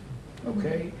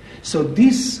 Okay, so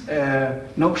this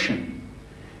notion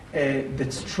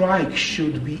that strike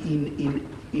should be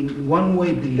in one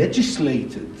way be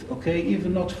legislated, okay,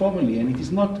 even not formally, and it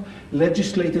is not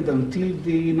legislated until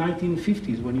the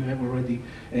 1950s when you have already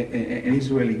an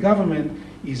Israeli government,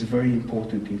 is very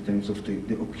important in terms of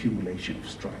the accumulation of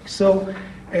strikes. So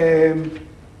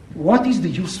what is the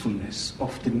usefulness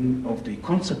of the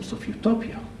concepts of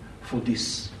utopia for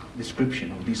this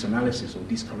description, or this analysis, or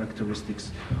these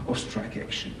characteristics of strike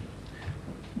action?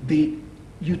 The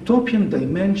utopian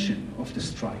dimension of the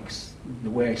strikes, the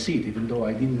way I see it, even though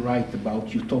I didn't write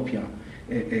about utopia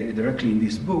directly in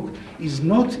this book, is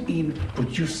not in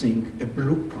producing a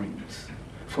blueprint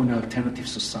for an alternative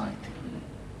society.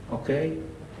 Okay?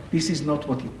 This is not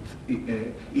what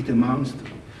it amounts to.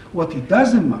 What it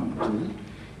does amount to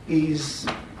is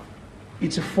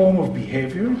it's a form of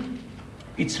behavior,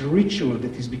 it's a ritual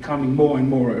that is becoming more and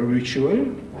more a ritual,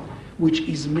 which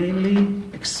is mainly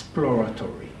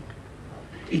exploratory.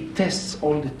 It tests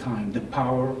all the time the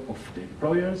power of the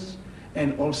employers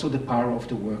and also the power of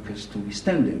the workers to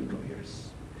withstand the employers.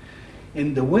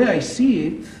 And the way I see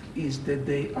it is that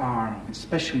they are,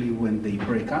 especially when they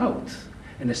break out,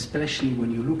 and especially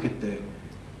when you look at the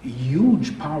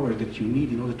huge power that you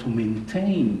need in order to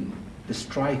maintain the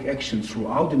strike action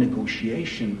throughout the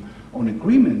negotiation on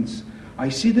agreements, I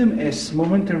see them as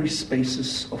momentary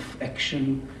spaces of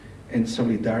action and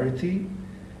solidarity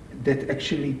that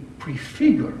actually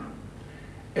prefigure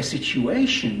a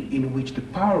situation in which the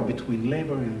power between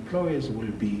labor and employers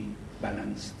will be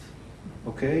balanced,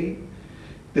 okay?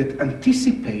 That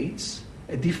anticipates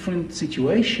a different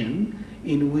situation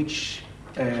in which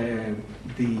the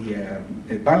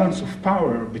balance of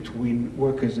power between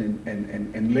workers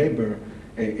and labor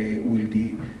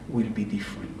will be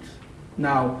different.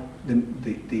 Now,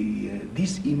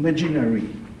 these imaginary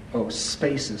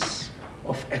spaces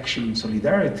of action and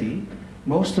solidarity,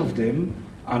 most of them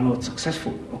are not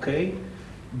successful, okay?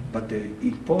 But the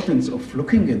importance of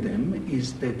looking at them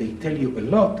is that they tell you a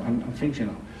lot, I'm thinking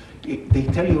now, they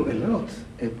tell you a lot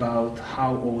about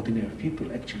how ordinary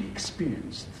people actually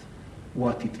experienced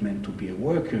what it meant to be a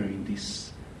worker in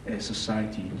this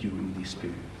society during this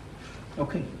period.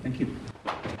 Okay, thank you.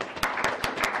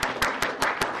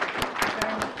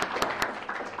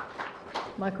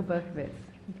 Michael Berkowitz.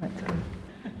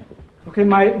 Okay,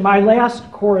 my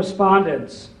last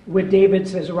correspondence with David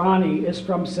Cesarani is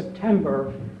from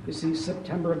September. This is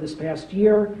September of this past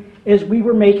year, as we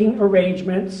were making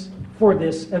arrangements for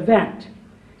this event.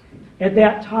 At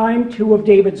that time, 2 of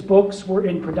David's books were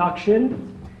in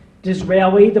production.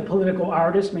 Disraeli, the political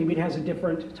artist, maybe it has a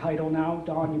different title now,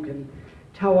 Dawn, you can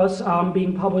tell us,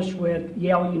 being published with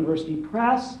Yale University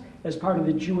Press as part of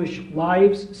the Jewish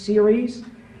Lives series,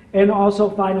 and also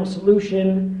Final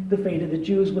Solution, The Fate of the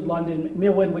Jews with London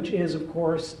Macmillan, which is, of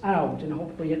course, out, and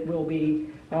hopefully it will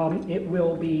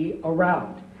be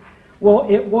around. Well,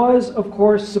 it was, of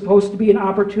course, supposed to be an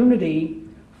opportunity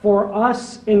for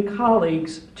us and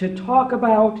colleagues to talk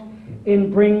about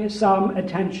and bring some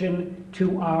attention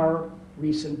to our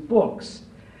recent books.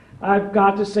 I've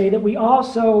got to say that we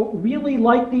also really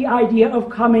like the idea of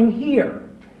coming here.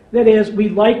 That is, we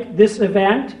like this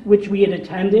event, which we had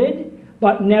attended,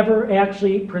 but never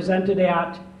actually presented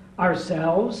at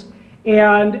ourselves.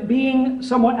 And being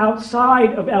somewhat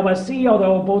outside of LSE,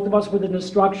 although both of us within the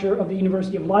structure of the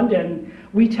University of London,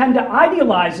 we tend to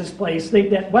idealize this place,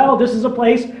 think that, well, this is a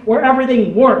place where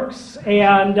everything works,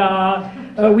 and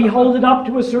we hold it up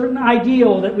to a certain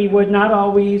ideal that we would not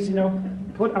always,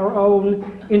 put our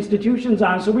own institutions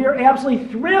on. So we are absolutely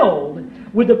thrilled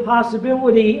with the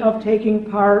possibility of taking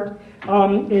part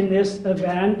in this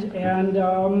event,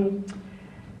 and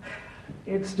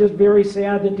it's just very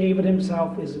sad that David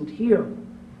himself isn't here.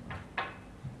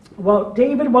 Well,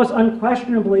 David was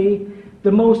unquestionably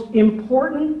the most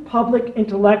important public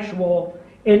intellectual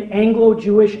in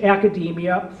Anglo-Jewish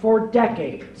academia for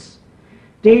decades.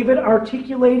 David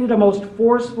articulated a most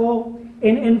forceful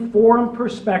and informed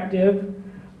perspective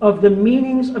of the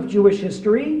meanings of Jewish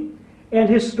history and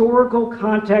historical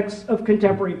contexts of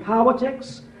contemporary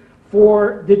politics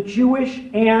for the Jewish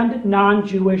and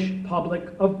non-Jewish public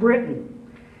of Britain.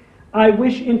 I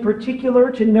wish in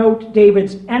particular to note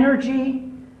David's energy,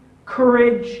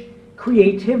 courage,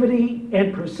 creativity,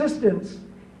 and persistence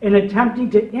in attempting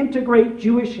to integrate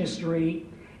Jewish history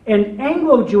and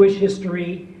Anglo-Jewish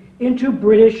history into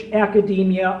British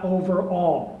academia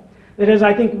overall. That is,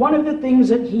 I think one of the things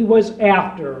that he was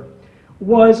after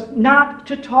was not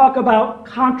to talk about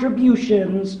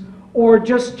contributions or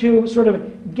just to sort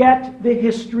of get the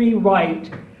history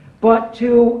right, but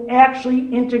to actually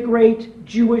integrate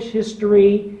Jewish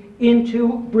history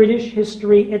into British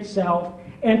history itself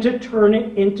and to turn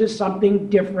it into something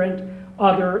different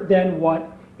other than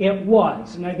what it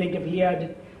was. And I think if he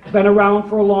had been around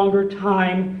for a longer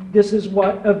time, this is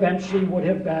what eventually would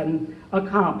have been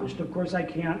accomplished. Of course, I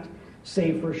can't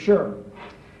say for sure.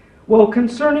 Well,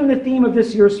 concerning the theme of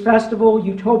this year's festival,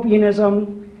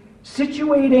 utopianism,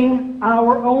 situating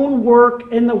our own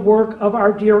work and the work of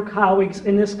our dear colleagues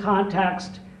in this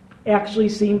context actually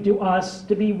seemed to us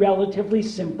to be relatively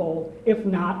simple, if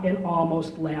not an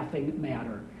almost laughing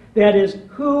matter. That is,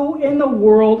 who in the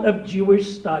world of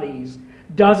Jewish studies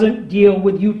doesn't deal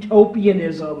with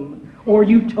utopianism or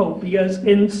utopias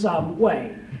in some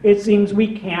way? It seems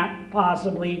we can't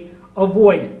possibly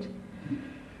avoid it.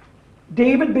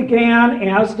 David began,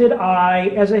 as did I,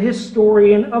 as a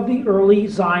historian of the early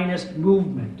Zionist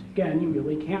movement. Again, you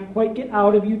really can't quite get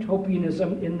out of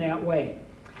utopianism in that way.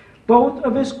 Both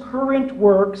of his current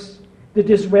works, the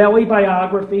Disraeli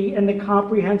biography and the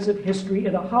comprehensive history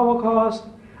of the Holocaust,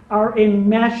 are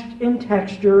enmeshed in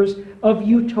textures of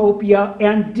utopia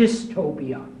and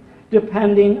dystopia,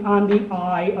 depending on the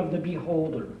eye of the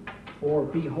beholder or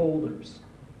beholders.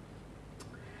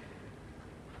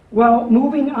 Well,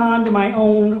 moving on to my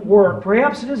own work,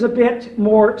 perhaps it is a bit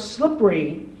more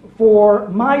slippery for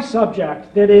my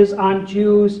subject, that is on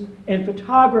Jews and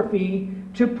photography,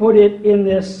 to put it in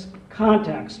this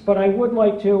context. But I would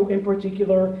like to, in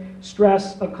particular,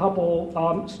 stress a couple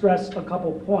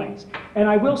points. And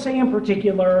I will say in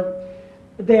particular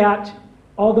that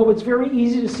although it's very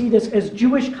easy to see this as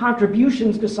Jewish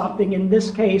contributions to something, in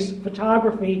this case,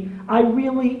 photography, I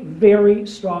really very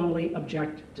strongly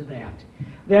object to that.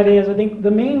 That is, I think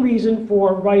the main reason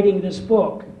for writing this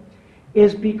book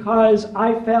is because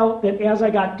I felt that as I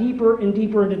got deeper and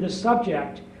deeper into this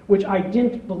subject, which I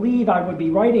didn't believe I would be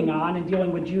writing on and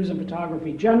dealing with Jews and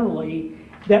photography generally,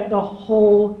 that the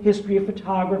whole history of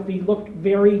photography looked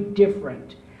very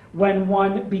different when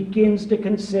one begins to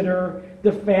consider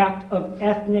the fact of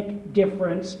ethnic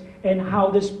difference and how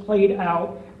this played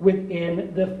out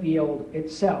within the field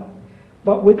itself.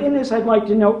 But within this, I'd like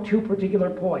to note two particular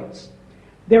points.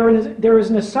 There is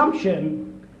an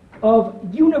assumption of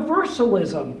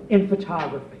universalism in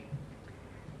photography.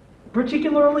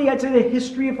 Particularly, I'd say the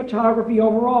history of photography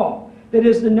overall. That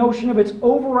is the notion of its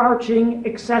overarching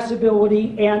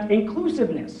accessibility and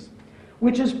inclusiveness,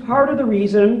 which is part of the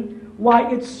reason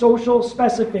why its social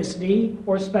specificity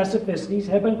or specificities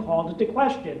have been called into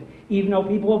question, even though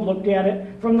people have looked at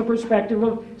it from the perspective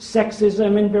of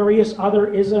sexism and various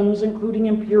other isms, including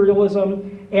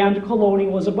imperialism and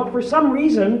colonialism. But for some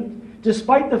reason,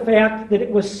 despite the fact that it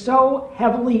was so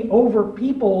heavily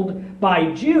overpeopled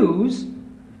by Jews,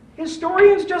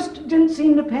 historians just didn't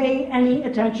seem to pay any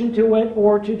attention to it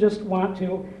or to just want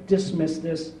to dismiss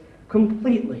this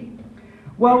completely.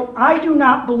 Well, I do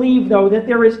not believe, though, that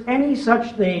there is any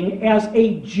such thing as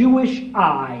a Jewish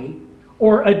eye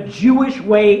or a Jewish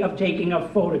way of taking a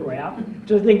photograph,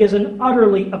 which I think is an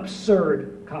utterly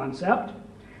absurd concept.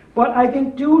 But I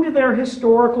think due to their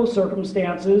historical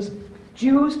circumstances,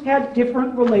 Jews had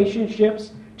different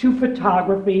relationships to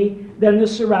photography than the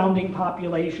surrounding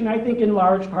population. I think in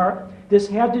large part this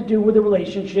had to do with the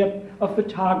relationship of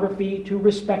photography to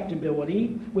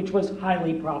respectability, which was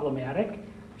highly problematic,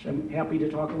 which I'm happy to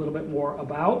talk a little bit more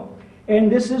about.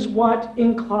 And this is what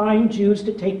inclined Jews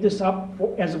to take this up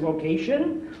as a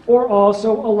vocation, or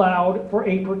also allowed for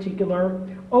a particular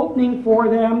opening for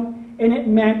them, and it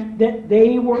meant that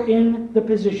they were in the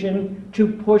position to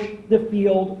push the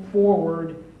field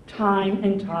forward time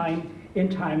and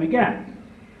time again.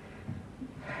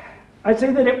 I'd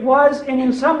say that it was, and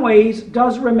in some ways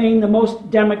does remain, the most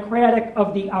democratic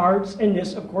of the arts, and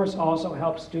this, of course, also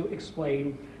helps to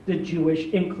explain the Jewish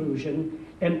inclusion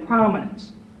and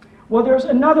prominence. Well, there's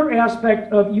another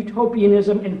aspect of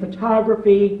utopianism in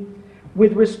photography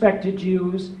with respect to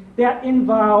Jews that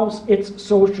involves its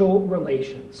social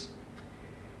relations.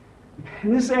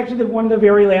 And this is actually one of the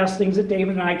very last things that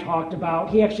David and I talked about.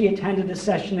 He actually attended a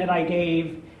session that I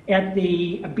gave at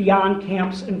the Beyond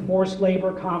Camps and Forced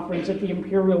Labor Conference at the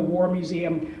Imperial War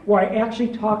Museum, where I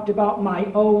actually talked about my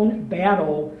own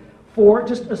battle for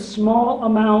just a small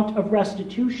amount of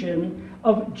restitution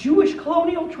of Jewish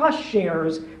colonial trust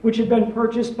shares, which had been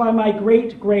purchased by my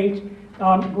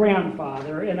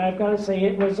great-great-grandfather. And I've got to say,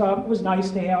 it was nice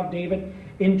to have David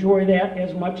enjoy that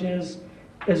as much as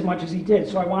he did.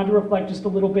 So I wanted to reflect just a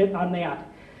little bit on that.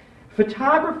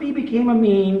 Photography became a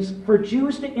means for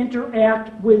Jews to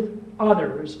interact with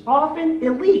others, often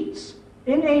elites,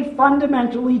 in a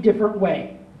fundamentally different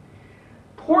way.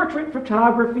 Portrait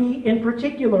photography, in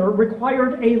particular,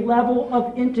 required a level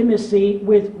of intimacy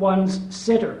with one's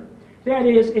sitter. That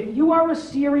is, if you are a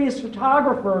serious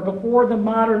photographer before the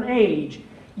modern age,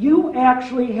 you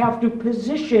actually have to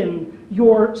position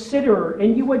your sitter,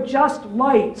 and you adjust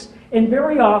lights, and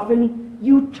very often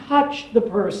you touch the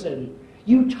person.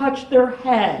 You touch their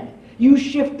head. You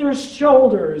shift their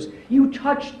shoulders. You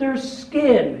touch their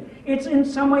skin. It's in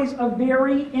some ways a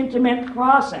very intimate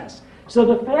process. So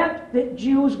the fact that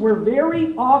Jews were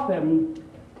very often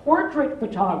portrait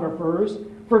photographers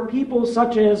for people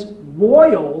such as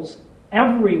royals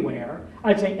everywhere,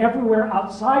 I'd say everywhere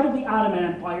outside of the Ottoman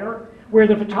Empire, where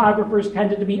the photographers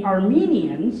tended to be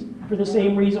Armenians, for the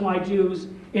same reason why Jews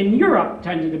in Europe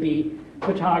tended to be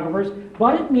photographers,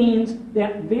 but it means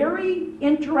that very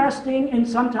interesting and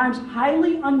sometimes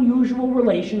highly unusual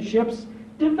relationships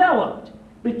developed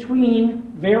between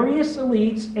various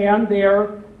elites and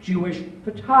their Jewish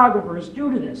photographers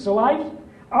due to this. So I've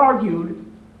argued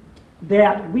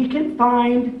that we can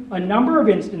find a number of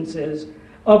instances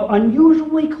of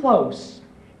unusually close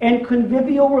and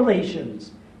convivial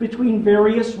relations between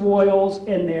various royals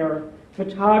and their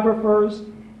photographers,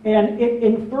 and it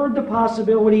inferred the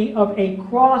possibility of a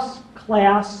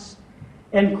cross-class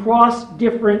and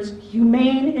cross-difference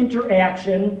humane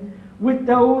interaction with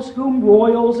those whom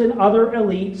royals and other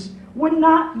elites would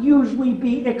not usually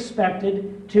be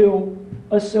expected to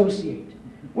associate.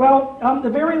 Well, the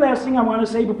very last thing I want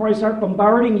to say before I start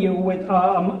bombarding you with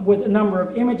a number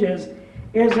of images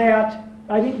is that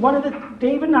I think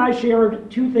David and I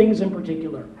shared two things in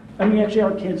particular. I mean, actually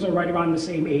our kids are right around the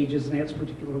same ages, and that's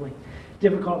particularly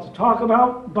difficult to talk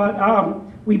about, but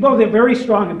we both have very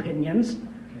strong opinions.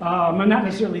 Not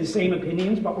necessarily the same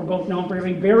opinions, but we're both known for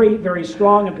having very, very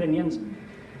strong opinions.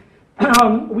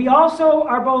 We also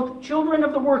are both children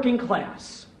of the working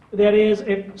class. That is,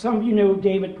 if some of you know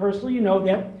David personally, you know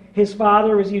that his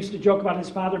father used to joke about his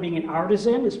father being an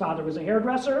artisan. His father was a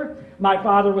hairdresser. My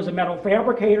father was a metal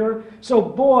fabricator. So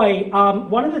boy,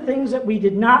 one of the things that we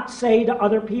did not say to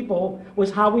other people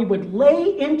was how we would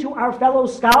lay into our fellow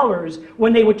scholars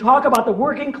when they would talk about the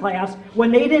working class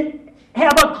when they didn't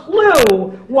have a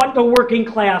clue what the working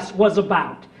class was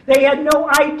about. They had no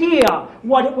idea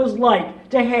what it was like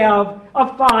to have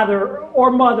a father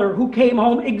or mother who came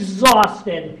home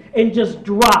exhausted and just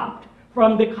dropped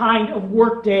from the kind of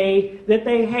workday that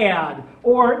they had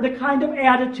or the kind of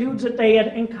attitudes that they had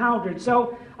encountered.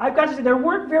 So I've got to say, there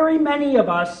weren't very many of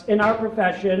us in our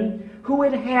profession who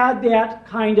had had that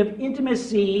kind of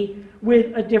intimacy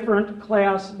with a different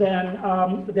class than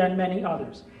many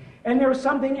others. And there was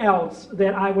something else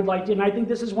that I would like to, and I think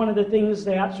this is one of the things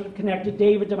that sort of connected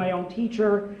David to my own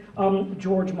teacher,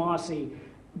 George Mossey.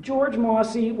 George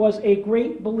Mossey was a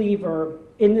great believer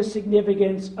in the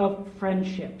significance of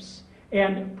friendships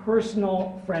and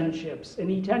personal friendships, and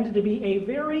he tended to be a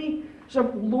very sort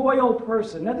of loyal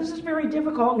person. Now, this is very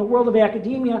difficult in the world of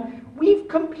academia. We've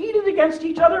competed against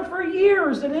each other for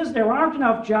years. There aren't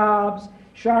enough jobs.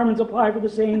 Sharman's applied for the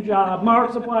same job.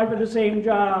 Mark's applied for the same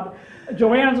job.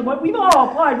 Joanna's applied. We've all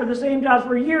applied for the same jobs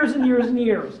for years and years and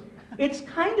years. It's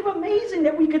kind of amazing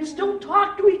that we could still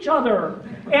talk to each other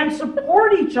and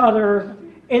support each other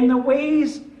in the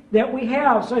ways that we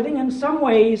have. So I think in some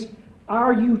ways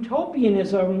our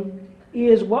utopianism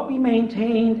is what we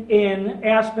maintained in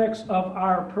aspects of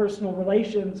our personal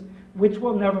relations, which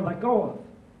we'll never let go of.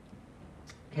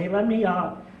 Okay, let me,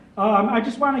 I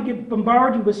just want to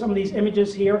bombard you with some of these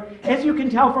images here. As you can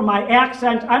tell from my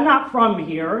accent, I'm not from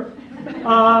here.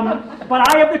 But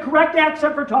I have the correct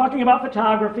accent for talking about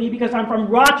photography because I'm from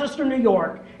Rochester, New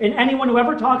York. And anyone who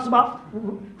ever talks about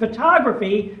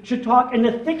photography should talk in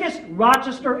the thickest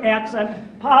Rochester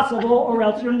accent possible, or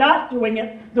else you're not doing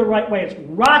it the right way. It's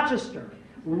Rochester.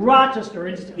 Rochester.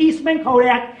 It's Eastman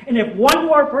Kodak. And if one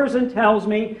more person tells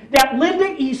me that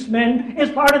Linda Eastman is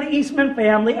part of the Eastman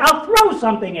family, I'll throw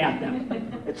something at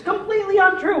them. It's completely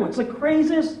untrue. It's the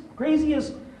craziest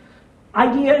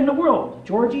idea in the world.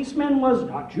 George Eastman was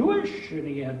not Jewish, and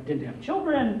he didn't have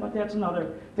children, but that's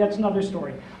another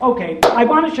story. Okay, I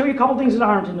want to show you a couple things that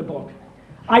aren't in the book.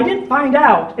 I didn't find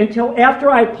out until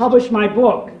after I published my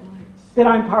book that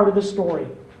I'm part of the story.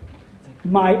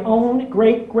 My own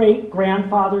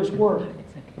great-great-grandfather's work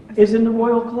is in the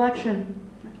Royal Collection.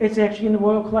 It's actually in the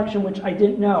Royal Collection, which I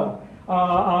didn't know.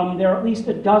 There are at least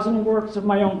a dozen works of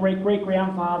my own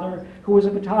great-great-grandfather, who was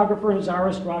a photographer in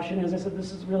Tsarist Russia. And as I said,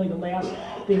 this is really the last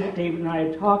thing that David and I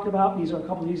had talked about. These are a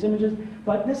couple of these images.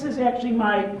 But this is actually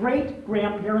my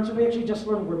great-grandparents, who actually just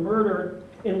were murdered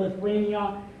in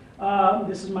Lithuania.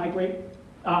 This is my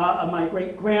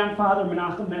great-grandfather,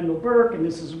 Menachem Mendel Berk, and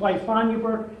this is his wife, Fanya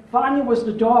Berk. Fanya was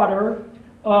the daughter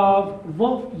of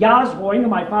Wolf Yazvoin, who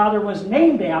my father was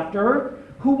named after,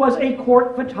 who was a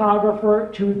court photographer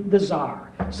to the Tsar.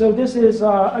 So this is,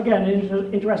 again,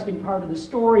 an interesting part of the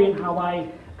story and how I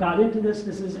got into this.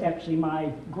 This is actually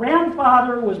my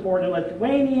grandfather, who was born in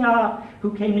Lithuania,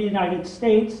 who came to the United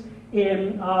States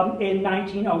in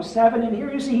 1907. And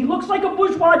here you see, he looks like a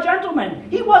bourgeois gentleman.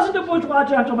 He wasn't a bourgeois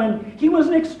gentleman. He was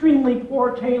an extremely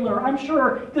poor tailor. I'm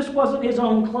sure this wasn't his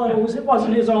own clothes. It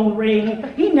wasn't his own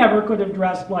ring. He never could have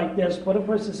dressed like this. But of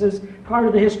course, this is part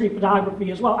of the history of photography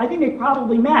as well. I think they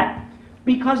probably met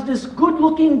because this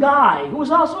good-looking guy, who was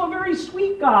also a very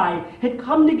sweet guy, had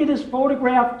come to get his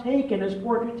photograph taken, his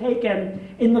portrait taken,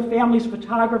 in the family's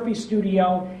photography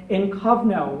studio in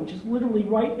Kovno, which is literally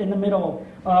right in the middle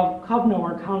of Kovno,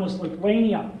 or Kaunas,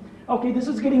 Lithuania. Okay, this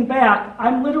is getting back.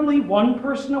 I'm literally one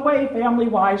person away,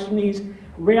 family-wise, from these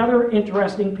rather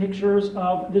interesting pictures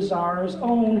of the Tsar's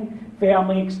own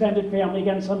family, extended family,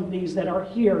 again, some of these that are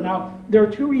here. Now, there are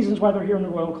two reasons why they're here in the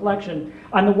Royal Collection.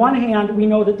 On the one hand, we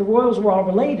know that the royals were all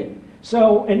related,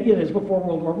 so, and it is before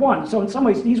World War I. So in some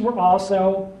ways, these were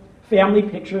also family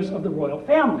pictures of the royal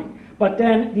family. But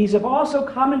then these have also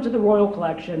come into the Royal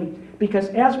Collection because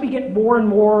as we get more and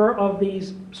more of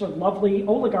these sort of lovely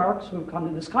oligarchs who have come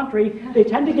to this country, they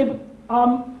tend to give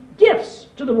gifts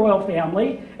to the royal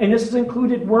family, and this has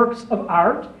included works of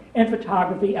art and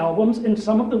photography albums, and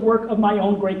some of the work of my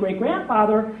own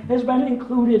great-great-grandfather has been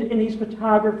included in these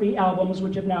photography albums,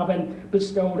 which have now been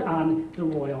bestowed on the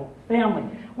royal family.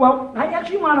 Well, I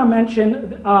actually want to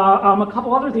mention a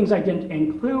couple other things I didn't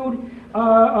include.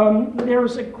 There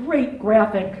was a great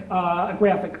graphic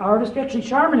artist, actually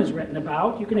Sharman has written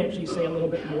about. You can actually say a little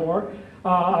bit more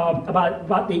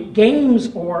about the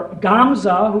Games, or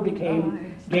Gamza, who became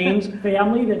Games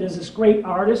family. That is this great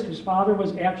artist whose father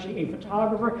was actually a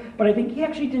photographer, but I think he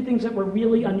actually did things that were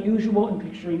really unusual in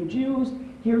picturing Jews.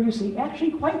 Here you see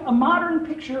actually quite a modern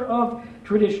picture of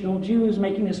traditional Jews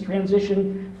making this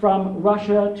transition from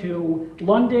Russia to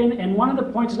London. And one of the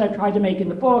points that I've tried to make in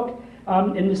the book,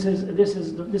 and this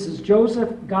is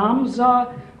Joseph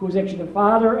Gamza, who is actually the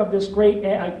father of this great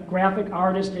graphic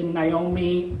artist, and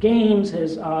Naomi Games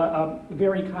has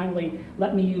very kindly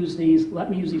let me use these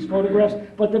photographs.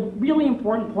 But the really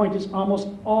important point is almost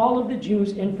all of the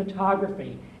Jews in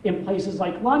photography in places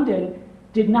like London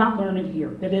did not learn it here.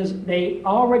 That is, they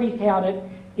already had it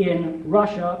in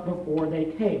Russia before they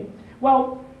came.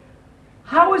 Well,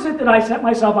 how is it that I set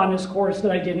myself on this course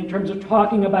that I did in terms of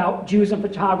talking about Jews and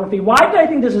photography? Why did I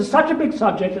think this is such a big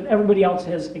subject that everybody else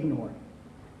has ignored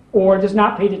or does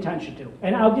not pay attention to?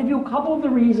 And I'll give you a couple of the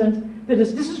reasons That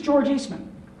is, this is George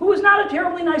Eastman, who was not a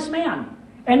terribly nice man,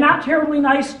 and not terribly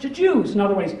nice to Jews in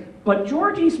other ways. But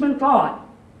George Eastman thought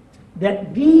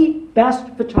that the best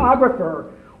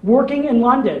photographer working in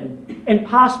London and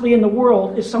possibly in the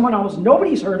world is someone almost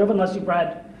nobody's heard of unless you've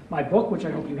read my book, which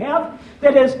I hope you have.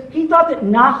 That is, he thought that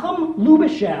Nahum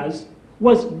Lubitsch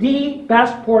was the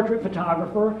best portrait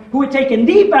photographer who had taken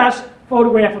the best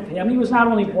photograph of him. He was not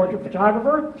only a portrait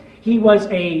photographer, he was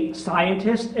a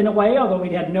scientist in a way, although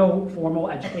he had no formal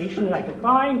education that I could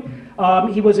find.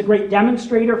 He was a great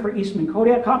demonstrator for Eastman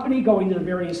Kodak Company, going to the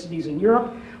various cities in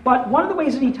Europe. But one of the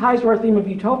ways that he ties to our theme of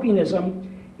utopianism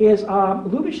is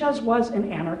Lubitsch was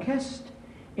an anarchist.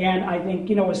 And I think,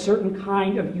 a certain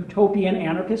kind of utopian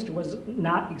anarchist who was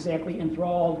not exactly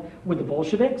enthralled with the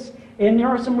Bolsheviks. And there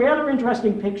are some rather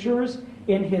interesting pictures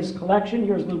in his collection.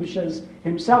 Here's Lubitsch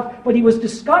himself. But he was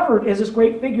discovered as this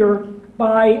great figure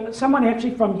by someone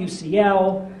actually from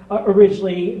UCL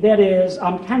originally, that is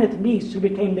Kenneth Meese, who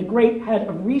became the great head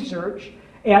of research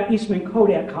at Eastman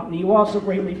Kodak Company, who also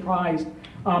greatly prized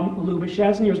Lubitsch,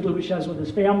 and here's Lubitsch with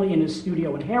his family in his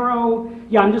studio in Harrow.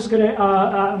 Yeah, I'm just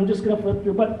gonna flip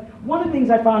through. But one of the things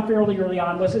I found fairly early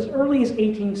on was as early as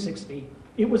 1860,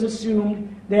 it was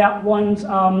assumed that one's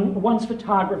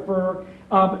photographer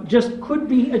just could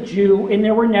be a Jew, and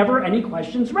there were never any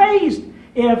questions raised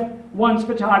if one's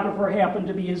photographer happened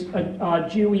to be a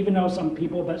Jew, even though some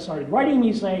people that started writing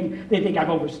me saying they think I've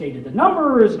overstated the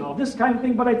numbers and all this kind of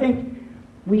thing. But I think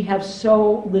we have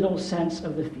so little sense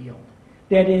of the field.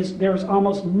 That is, there's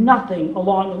almost nothing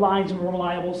along the lines of a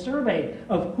reliable survey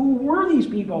of who were these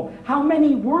people, how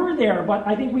many were there, but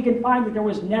I think we can find that there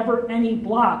was never any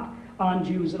block on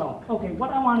Jews at all. Okay,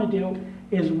 what I want to do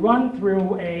is run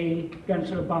through again,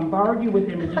 sort of bombard you with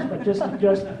images, but just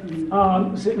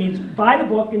so it means buy the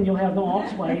book and you'll have them all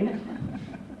explained.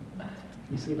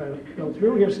 You see if I go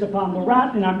through. Here's Stéphane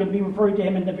Laurent, and I'm going to be referring to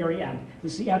him in the very end.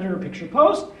 This is the editor of Picture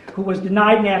Post, who was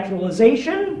denied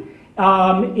naturalization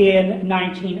in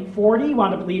 1940,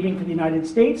 wound up leaving for the United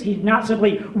States. He did not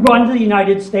simply run to the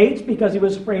United States because he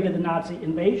was afraid of the Nazi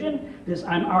invasion. This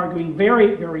I'm arguing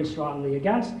very, very strongly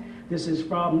against. This is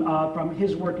from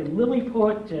his work in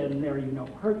Lilliput, and there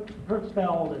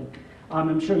Hertzfeld, and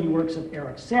I'm showing you works of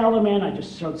Eric Salomon. I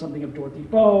just showed something of Dorothy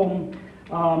Bohm.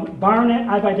 Barnett,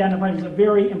 I've identified as a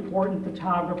very important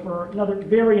photographer, another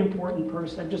very important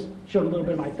person. I've just showed a little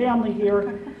bit of my family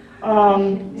here.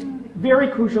 Very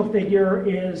crucial figure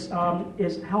is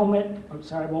Helmut. I'm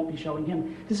sorry, I won't be showing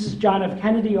him. This is John F.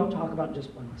 Kennedy. I'll talk about in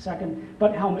just one second.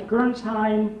 But Helmut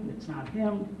Gernsheim, it's not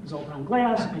him. Zoltan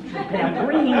Glass, picture of Pam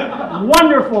Green.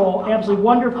 Wonderful, absolutely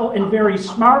wonderful, and very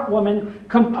smart woman,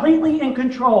 completely in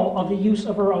control of the use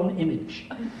of her own image.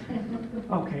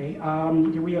 Okay,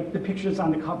 here we have the pictures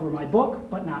on the cover of my book,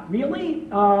 but not really.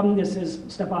 This is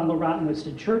Stéphane Laurent and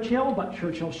Winston Churchill, but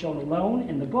Churchill shown alone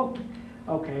in the book.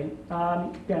 Okay,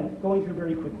 again, going through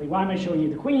very quickly. Why am I showing you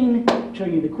the Queen?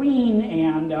 Showing you the Queen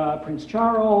and Prince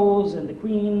Charles and the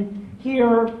Queen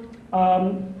here.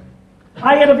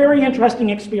 I had a very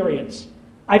interesting experience.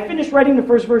 I finished writing the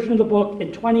first version of the book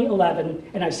in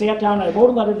 2011, and I sat down and I wrote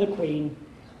a letter to the Queen,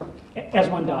 as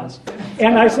one does.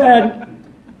 And I said,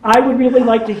 I would really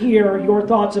like to hear your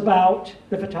thoughts about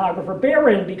the photographer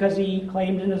Barron, because he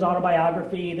claimed in his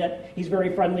autobiography that he's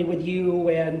very friendly with you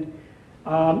and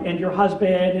your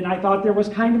husband, and I thought there was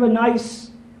kind of a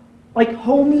nice, like,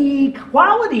 homey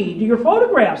quality to your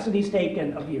photographs that he's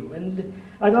taken of you. And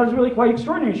I thought it was really quite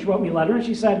extraordinary. She wrote me a letter, and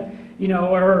she said,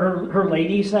 her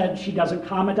lady said she doesn't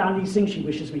comment on these things, she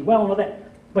wishes me well and all that.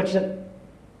 But she said,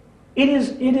 it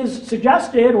is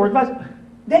suggested or advised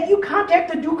that you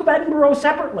contact the Duke of Edinburgh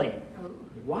separately.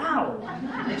 Wow.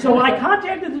 So I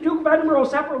contacted the Duke of Edinburgh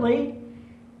separately,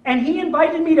 and he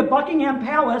invited me to Buckingham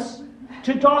Palace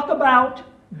to talk about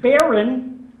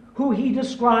Barron, who he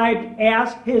described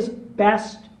as his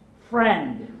best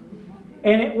friend.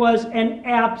 And it was an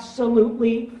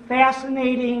absolutely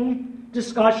fascinating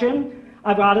discussion.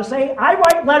 I've got to say, I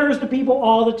write letters to people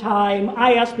all the time.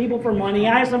 I ask people for money.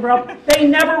 I ask them for help. They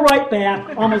never write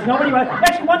back. Almost nobody writes.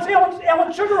 Actually, once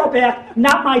Ellen Sugar wrote back,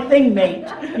 not my thing, mate.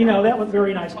 That was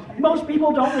very nice. Most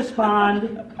people don't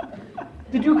respond.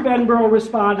 The Duke of Edinburgh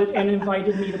responded and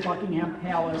invited me to Buckingham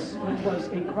Palace, which was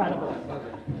incredible.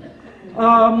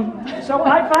 So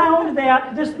I found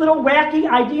that this little wacky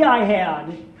idea I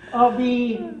had of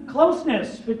the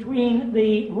closeness between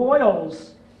the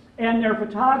royals and their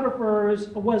photographers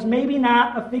was maybe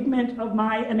not a figment of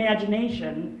my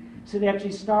imagination. So it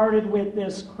actually started with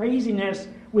this craziness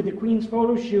with the Queen's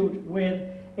photo shoot with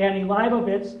Annie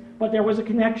Leibovitz. but there was a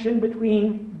connection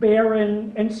between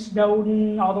Barron and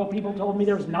Snowden, although people told me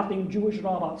there's nothing Jewish at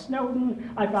all about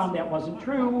Snowden. I found that wasn't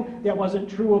true. That wasn't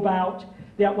true about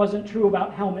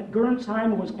Helmut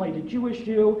Gernsheim, who was quite a Jewish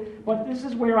Jew. But this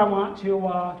is where I want to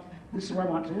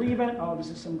leave it. Oh, this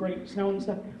is some great Snowden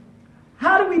stuff.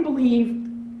 How do we believe?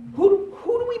 Who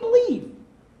do we believe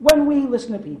when we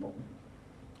listen to people?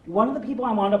 One of the people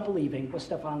I wound up believing was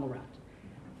Stefan Laurent.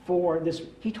 For this,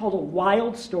 he told a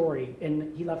wild story,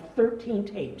 and he left 13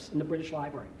 tapes in the British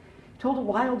Library. He told a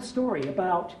wild story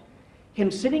about him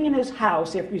sitting in his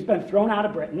house after he's been thrown out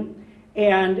of Britain,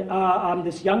 and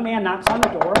this young man knocks on the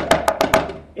door,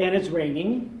 and it's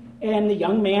raining, and the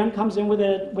young man comes in with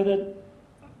a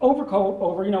overcoat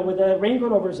over, with a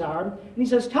raincoat over his arm, and he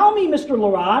says, "Tell me, Mr.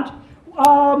 Laurent,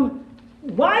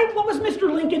 what was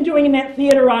Mr. Lincoln doing in that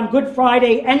theater on Good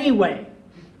Friday anyway?"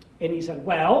 And he said,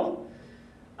 "Well,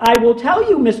 I will tell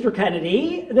you, Mr.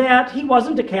 Kennedy, that he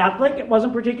wasn't a Catholic. It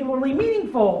wasn't particularly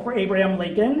meaningful for Abraham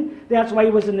Lincoln. That's why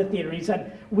he was in the theater." He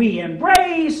said, "We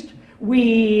embraced,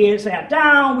 we sat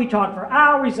down, we talked for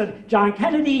hours." He said, "John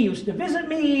Kennedy used to visit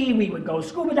me, we would go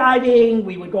scuba diving,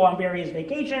 we would go on various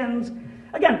vacations."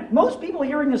 Again, most people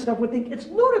hearing this stuff would think it's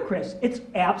ludicrous. It's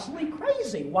absolutely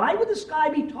crazy. Why would this guy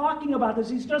be talking about this?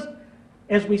 He's just,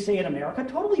 as we say in America,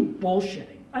 totally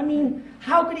bullshitting. I mean,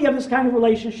 how could he have this kind of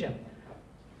relationship?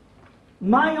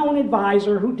 My own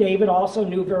advisor, who David also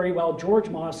knew very well, George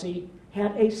Mossey,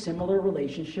 had a similar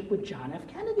relationship with John F.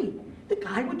 Kennedy. The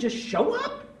guy would just show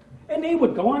up, and they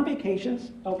would go on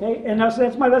vacations, okay? And that's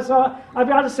I've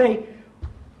got to say,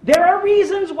 there are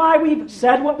reasons why we've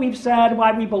said what we've said,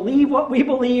 why we believe what we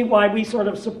believe, why we sort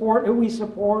of support who we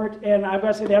support, and I've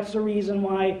got to say that's the reason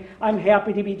why I'm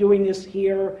happy to be doing this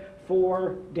here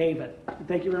for David.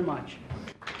 Thank you very much.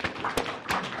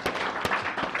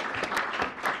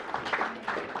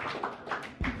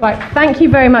 Right, thank you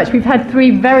very much. We've had three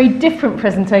very different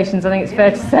presentations, I think it's fair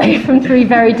to say, from three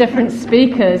very different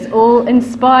speakers, all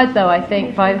inspired, though, I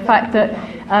think, by the fact that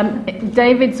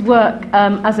David's work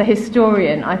as a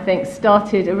historian, I think,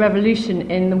 started a revolution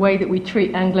in the way that we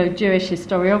treat Anglo-Jewish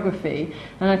historiography.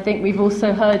 And I think we've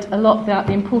also heard a lot about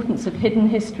the importance of hidden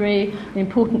history, the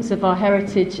importance of our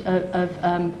heritage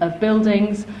of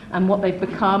buildings and what they've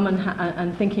become,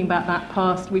 and thinking about that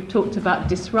past. We've talked about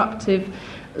disruptive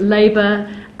labour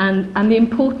and the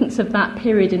importance of that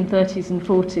period in 30s and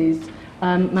 40s,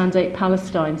 Mandate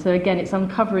Palestine. So again, it's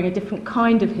uncovering a different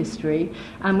kind of history,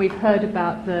 and we've heard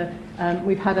about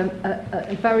we've had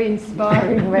a very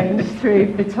inspiring range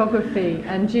through photography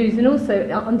and Jews, and also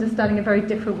understanding a very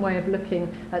different way of looking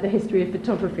at the history of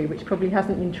photography, which probably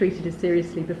hasn't been treated as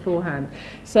seriously beforehand.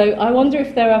 So I wonder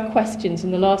if there are questions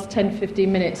in the last 10-15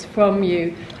 minutes from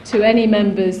you to any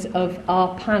members of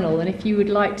our panel, and if you would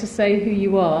like to say who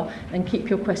you are and keep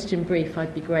your question brief,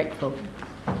 I'd be grateful.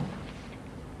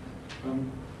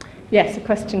 Yes, a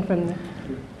question from the...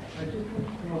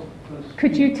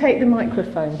 Could you take the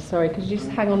microphone? Sorry, could you just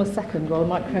hang on a second while the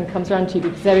microphone comes around to you,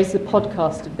 because there is a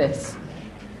podcast of this.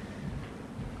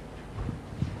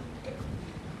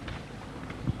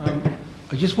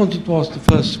 I just wanted to ask the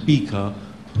first speaker,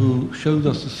 who showed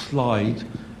us a slide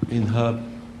in her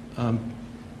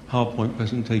PowerPoint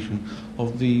presentation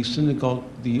of the synagogue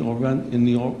in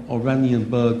the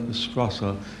Oranienburg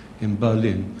Strasse in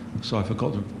Berlin. So I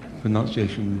forgot the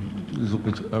pronunciation, a little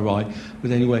bit awry. But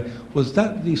anyway, was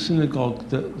that the synagogue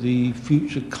that the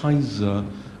future Kaiser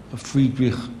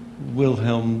Friedrich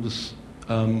Wilhelm,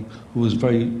 who was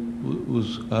very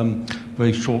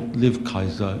short-lived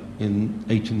Kaiser in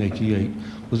 1888,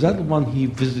 was that the one he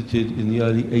visited in the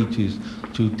early 80s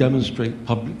to demonstrate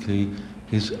publicly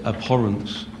his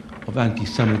abhorrence of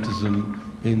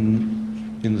anti-Semitism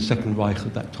in the Second Reich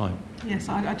at that time? Yes,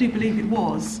 I do believe it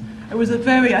was. It was I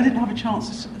didn't have a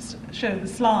chance to show the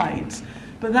slides,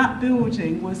 but that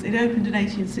building it opened in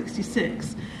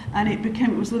 1866, and it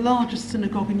was the largest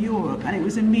synagogue in Europe, and it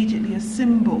was immediately a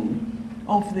symbol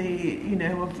of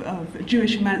of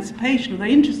Jewish emancipation. Although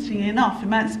interestingly enough,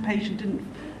 emancipation didn't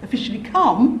officially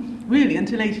come really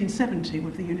until 1870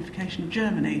 with the unification of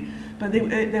Germany. But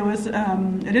there was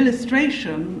an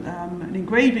illustration, an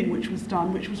engraving which was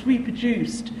done, which was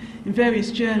reproduced in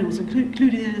various journals,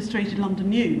 including the Illustrated London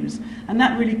News, and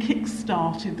that really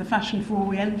kick-started the fashion for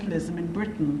Orientalism in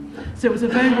Britain. So it was a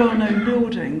very well-known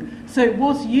building. So it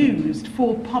was used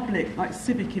for public,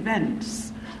 civic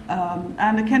events.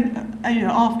 And again,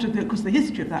 because the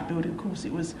history of that building, of course,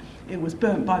 it was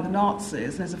burnt by the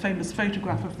Nazis. There's a famous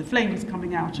photograph of the flames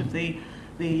coming out of the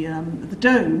the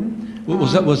dome.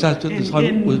 Was that at the time?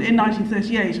 In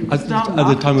 1938 in Kristallnacht. At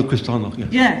the time of Kristallnacht,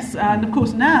 yes. Yes, and of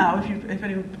course now, if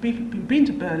anyone's been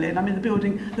to Berlin, I mean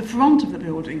the front of the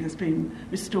building has been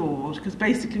restored, because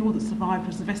basically all that survived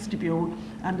was the vestibule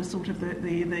and the sort of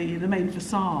the main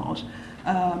facade,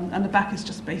 and the back is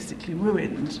just basically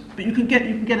ruined. But you can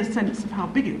get a sense of how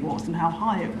big it was and how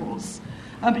high it was.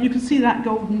 But you can see that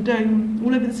golden dome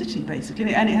all over the city,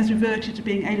 basically, and it has reverted to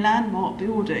being a landmark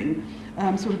building,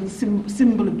 sort of a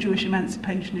symbol of Jewish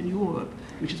emancipation in Europe,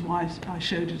 which is why I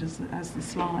showed it as the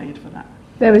slide for that.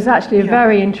 There was actually a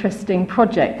very interesting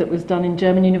project that was done in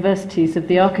German universities of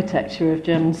the architecture of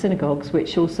German synagogues,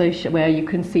 which also where you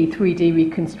can see 3D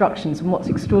reconstructions. And what's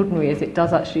extraordinary is it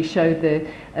does actually show the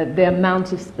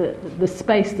amount of the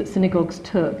space that synagogues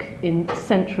took in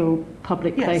central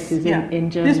public places in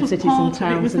German cities and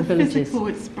towns and villages. This was the physical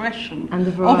expression and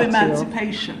the variety of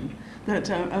emancipation.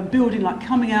 That a building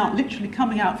literally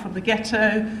coming out from the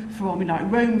ghetto, from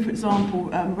Rome, for example,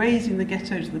 razing the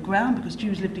ghetto to the ground, because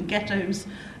Jews lived in ghettos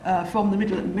from the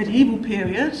medieval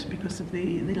period because of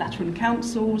the Lateran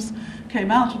councils, came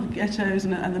out of the ghettos,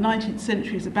 and the 19th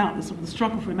century is about the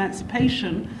struggle for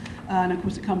emancipation, and of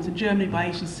course it comes in Germany by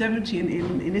 1870, and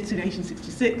in Italy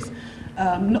 1866.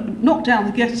 Knock down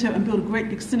the ghetto and build a great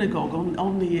big synagogue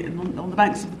on the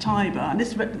banks of the Tiber, and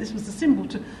this was the symbol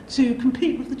to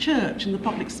compete with the church in the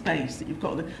public space. That you've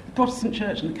got the Protestant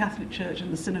church and the Catholic church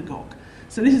and the synagogue.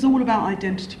 So this is all about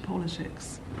identity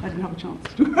politics. I didn't have a chance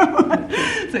to.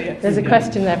 So yeah. There's a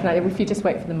question there, Fernando. If you just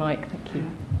wait for the mic, thank you.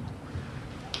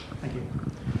 Thank you.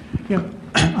 Yeah,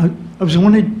 I was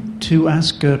wanted to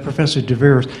ask Professor De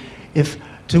Vries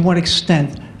to what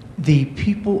extent the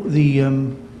people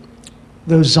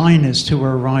those Zionists who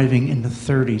were arriving in the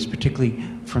 30s, particularly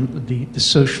from the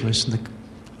socialists and the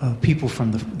people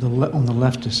from on the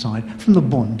leftist side, from the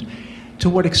Bund,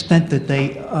 to what extent that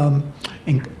they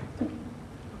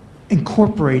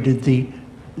incorporated the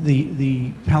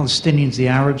Palestinians, the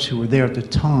Arabs who were there at the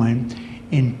time,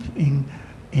 in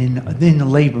the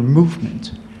labor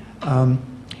movement,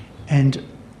 and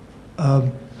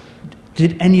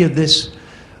did any of this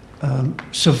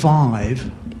survive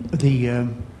the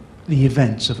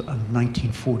events of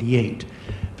 1948,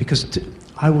 because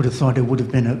I would have thought it would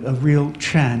have been a real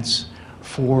chance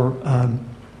for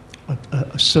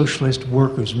a socialist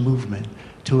workers' movement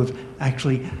to have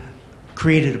actually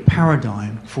created a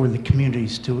paradigm for the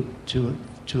communities to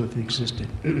have existed.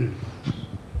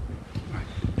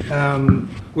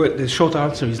 Well, the short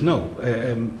answer is no.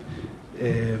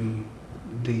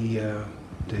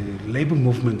 The labor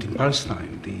movement in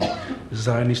Palestine, the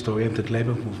Zionist-oriented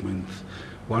labor movement,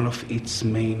 one of its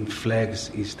main flags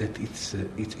is that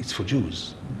it's for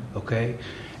Jews, okay,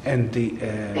 and the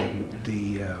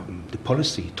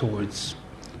policy towards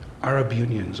Arab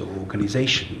unions or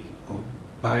organization or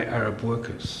by Arab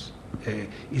workers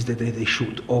is that they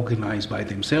should organize by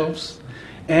themselves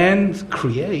and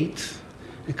create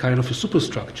a kind of a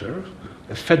superstructure,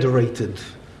 a federated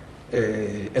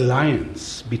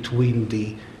alliance between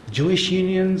the Jewish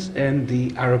unions and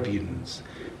the Arab unions,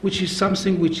 which is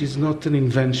something which is not an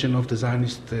invention of the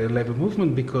Zionist labor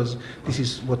movement, because this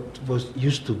is what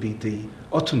used to be the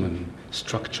Ottoman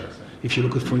structure. If you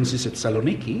look at, for instance, at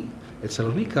Salonika,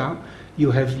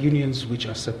 you have unions which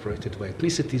are separated by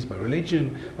ethnicities, by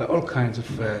religion, by all kinds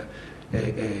of,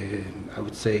 I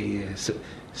would say,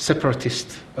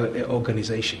 separatist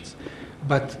organizations.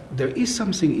 But there is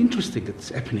something interesting that's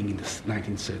happening in the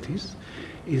 1930s,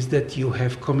 is that you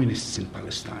have communists in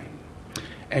Palestine.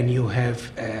 And you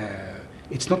have,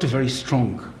 it's not a very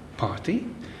strong party.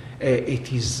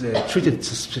 It is treated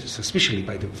suspiciously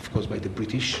by the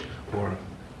British, or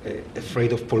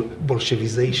afraid of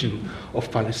Bolshevization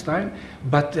of Palestine.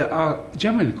 But there are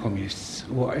German communists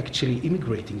who are actually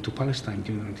immigrating to Palestine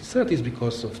during the 1930s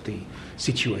because of the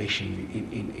situation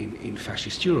in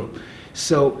fascist Europe.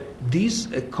 So these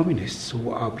communists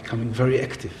who are becoming very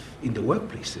active in the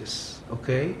workplaces,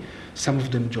 okay, some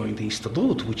of them join the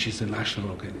Histadrut, which is a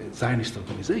national Zionist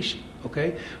organization,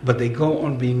 okay, but they go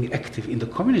on being active in the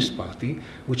Communist Party,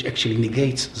 which actually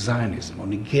negates Zionism or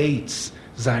negates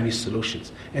Zionist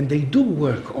solutions. And they do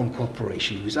work on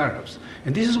cooperation with Arabs.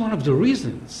 And this is one of the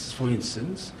reasons, for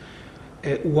instance,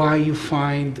 why you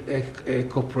find a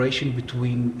cooperation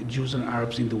between Jews and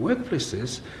Arabs in the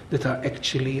workplaces that are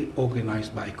actually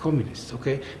organized by communists,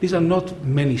 okay? These are not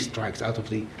many strikes out of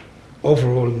the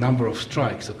overall number of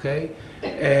strikes, okay?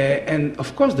 And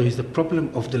of course there is the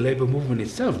problem of the labor movement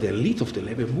itself, the elite of the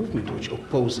labor movement, which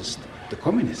opposes the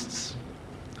communists,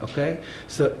 okay?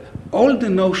 So all the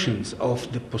notions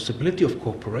of the possibility of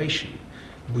cooperation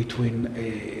between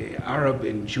Arab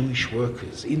and Jewish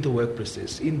workers in the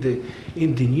workplaces, in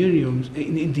the unions,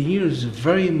 is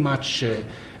very much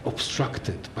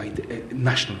obstructed by the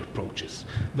national approaches.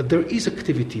 But there is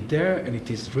activity there, and it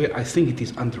is I think it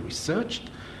is under-researched.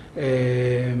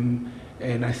 And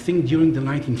I think during the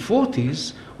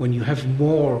 1940s, when you have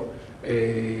more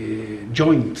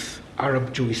joint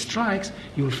Arab-Jewish strikes,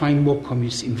 you will find more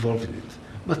communists involved in it,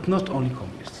 but not only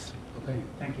communists. Okay,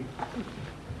 Thank you.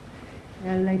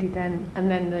 Lady Den,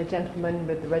 and then the gentleman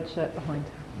with the red shirt behind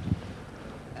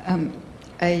her.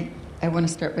 I want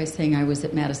to start by saying I was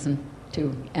at Madison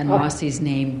too, and Mossy's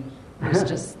name was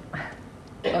just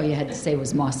all you had to say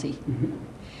was Mossy.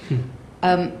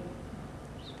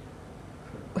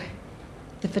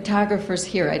 The photographers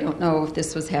here, I don't know if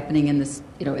this was happening in this,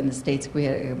 in the States. We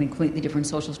had a completely different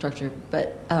social structure,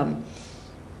 but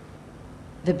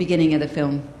the beginning of the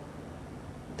film,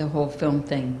 the whole film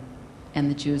thing, and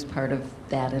the Jews part of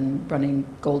that, and running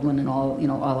Goldwyn and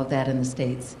all of that in the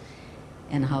States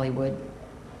and Hollywood.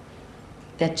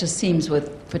 That just seems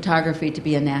with photography to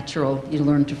be a natural. You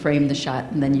learn to frame the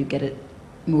shot and then you get it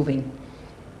moving.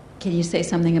 Can you say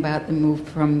something about the move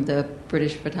from the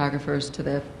British photographers to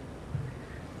the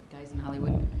guys in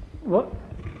Hollywood? Well,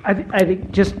 I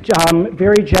think just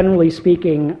very generally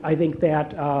speaking, I think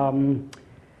that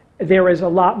there is a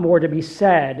lot more to be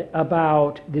said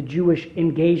about the Jewish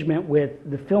engagement with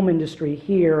the film industry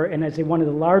here, and I'd say one of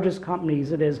the largest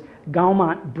companies, it is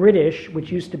Gaumont British,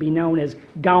 which used to be known as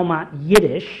Gaumont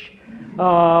Yiddish,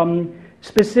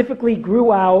 specifically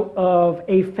grew out of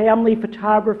a family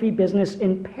photography business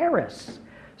in Paris.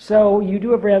 So you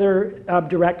do have rather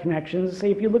direct connections.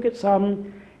 Say if you look at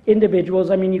some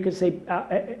individuals, I mean, you could say,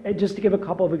 just to give a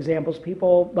couple of examples,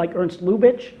 people like Ernst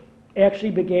Lubitsch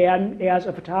actually began as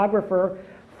a photographer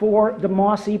for the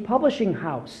Mossy Publishing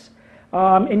House.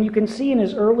 And you can see in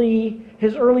his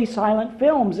early silent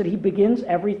films that he begins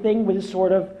everything with a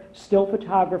sort of still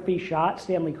photography shot.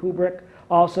 Stanley Kubrick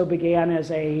also began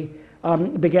as a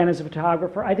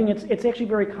photographer. I think it's actually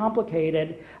very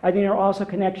complicated. I think there are also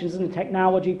connections in the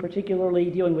technology, particularly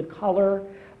dealing with color.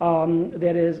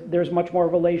 There's much more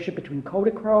of a relationship between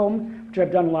Kodachrome, which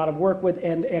I've done a lot of work with,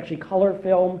 and actually color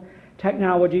film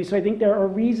technology. So I think there are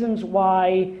reasons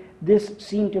why this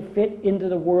seemed to fit into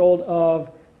the world of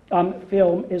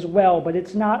film as well, but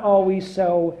it's not always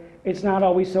so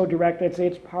direct. I'd say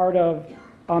it's part of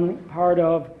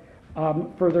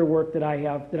further work that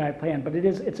I planned. But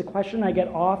it's a question I get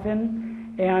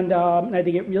often, and I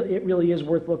think it really is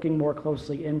worth looking more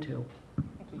closely into.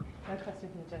 Thank you. No question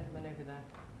from the gentleman over there.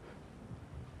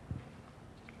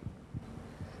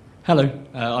 Hello,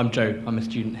 I'm Joe. I'm a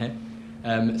student here.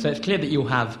 So it's clear that you'll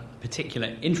have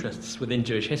particular interests within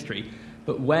Jewish history,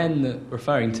 but when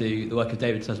referring to the work of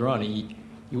David Cesarani,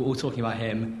 you were all talking about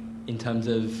him in terms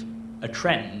of a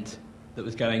trend that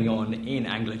was going on in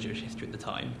Anglo-Jewish history at the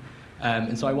time.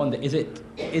 And so I wonder, is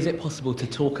it possible to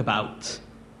talk about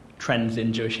trends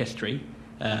in Jewish history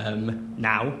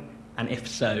now? And if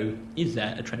so, is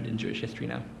there a trend in Jewish history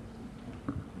now?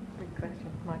 Good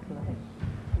question, Michael.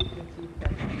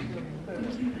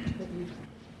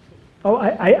 Oh,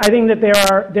 I think that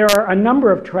there are a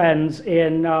number of trends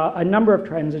in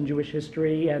Jewish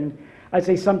history, and I'd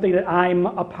say something that I'm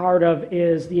a part of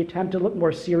is the attempt to look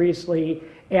more seriously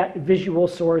at visual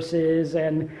sources.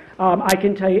 And I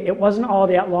can tell you, it wasn't all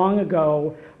that long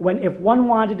ago when, if one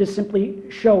wanted to simply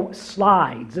show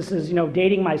slides, this is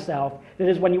dating myself, that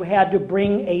is when you had to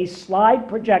bring a slide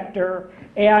projector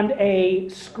and a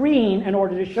screen in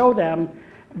order to show them,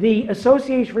 the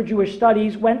Association for Jewish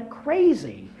Studies went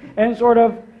crazy and sort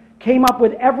of came up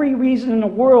with every reason in the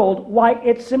world why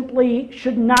it simply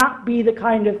should not be the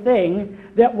kind of thing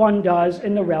that one does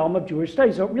in the realm of Jewish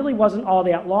studies. So it really wasn't all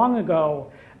that long ago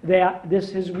that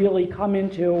this has really come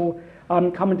into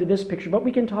this picture. But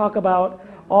we can talk about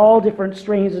all different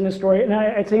strains in the story. And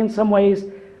I'd say in some ways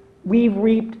we've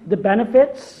reaped the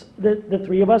benefits, the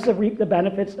three of us have reaped the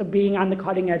benefits of being on the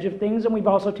cutting edge of things, and we've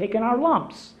also taken our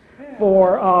lumps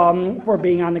for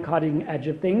being on the cutting edge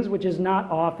of things, which is not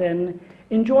often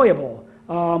enjoyable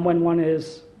when one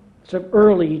is sort of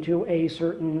early to a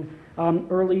certain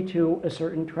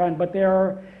trend. But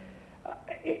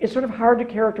it's sort of hard to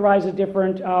characterize the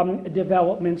different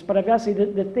developments. But I've got to say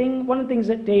that one of the things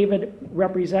that David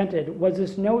represented was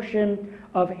this notion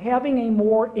of having a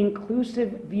more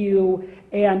inclusive view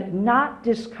and not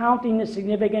discounting the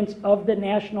significance of the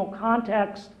national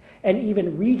context and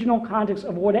even regional context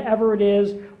of whatever it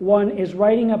is one is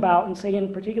writing about, and say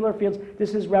in particular fields,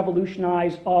 this has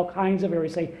revolutionized all kinds of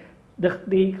areas. Say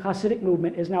the Hasidic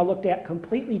movement is now looked at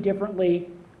completely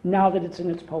differently now that it's in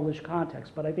its Polish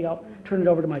context. But I think I'll turn it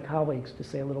over to my colleagues to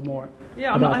say a little more.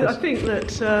 Yeah, about I this. think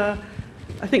that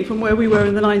I think from where we were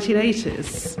in the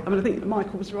 1980s, I think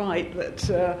Michael was right that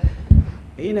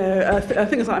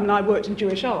things like, I worked in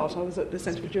Jewish art. I was at the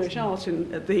Centre for Jewish Art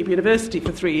at the Tel Aviv University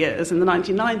for 3 years in the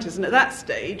 1990s, and at that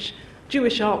stage,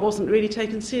 Jewish art wasn't really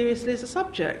taken seriously as a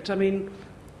subject. I mean,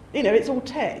 it's all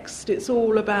text. It's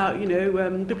all about,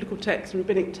 biblical text and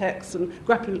rabbinic texts and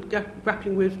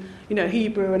grappling with,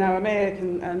 Hebrew and Aramaic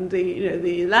and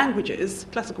the languages,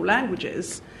 classical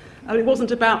languages. I mean, it wasn't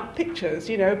about pictures,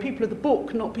 people of the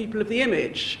book, not people of the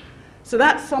image. So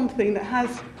that's something that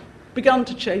has begun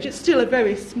to change. It's still a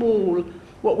very small,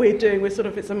 what we're doing,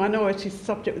 it's a minority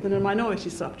subject within a minority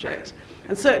subject.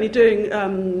 And certainly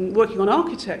working on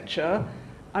architecture,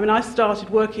 I started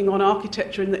working on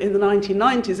architecture in the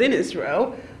 1990s in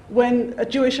Israel when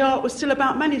Jewish art was still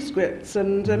about manuscripts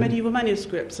and medieval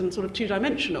manuscripts and sort of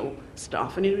two-dimensional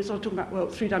stuff. And we started talking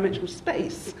about, three-dimensional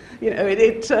space.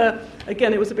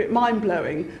 Again, it was a bit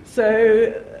mind-blowing.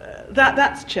 So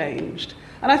that's changed.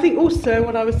 And I think also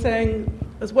what I was saying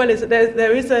as well is that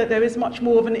there is much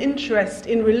more of an interest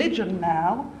in religion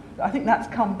now. I think that's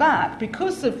come back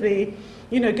because of the,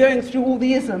 going through all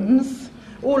the isms,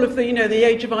 all of the, the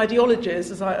age of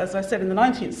ideologies, as I said, in the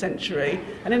 19th century,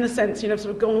 and in a sense, sort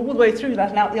of gone all the way through that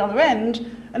and out the other end,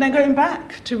 and then going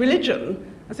back to religion.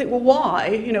 I think, well,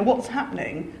 why? What's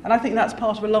happening? And I think that's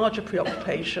part of a larger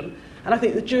preoccupation. And I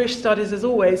think the Jewish studies, as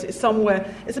always, is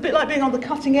somewhere, it's a bit like being on the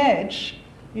cutting edge.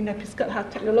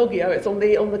 Piskat technologia, it's on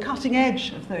the cutting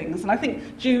edge of things. And I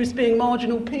think Jews, being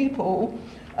marginal people,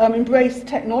 embrace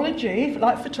technology,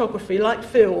 like photography, like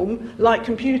film, like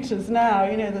computers now,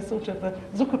 the sort of the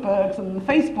Zuckerbergs and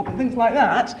Facebook and things like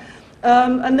that.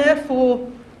 And therefore,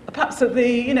 perhaps at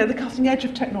the cutting edge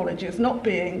of technology is not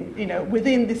being,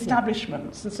 within the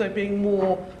establishments, and so being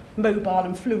more mobile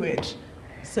and fluid,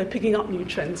 so picking up new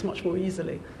trends much more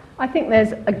easily. I think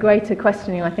there's a greater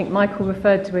questioning. I think Michael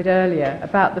referred to it earlier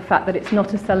about the fact that it's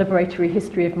not a celebratory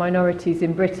history of minorities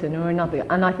in Britain or another,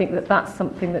 and I think that that's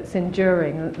something that's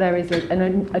enduring. That there is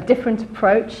a different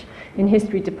approach in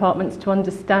history departments to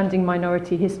understanding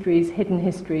minority histories, hidden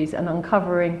histories, and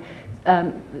uncovering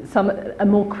a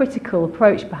more critical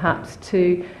approach, perhaps,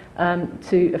 to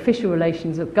official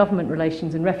relations, of government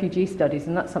relations and refugee studies,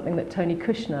 and that's something that Tony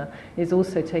Kushner is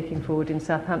also taking forward in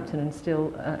Southampton and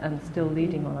still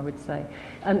leading on, I would say.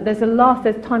 There's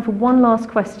time for one last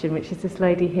question, which is this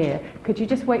lady here. Could you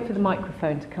just wait for the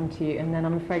microphone to come to you, and then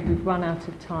I'm afraid we've run out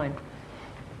of time.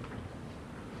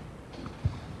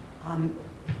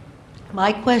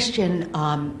 My question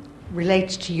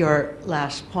relates to your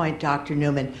last point, Dr.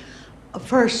 Newman.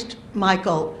 First,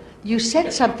 Michael, you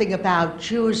said something about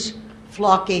Jews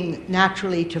flocking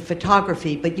naturally to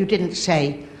photography, but you didn't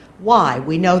say why.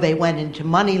 We know they went into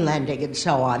money lending and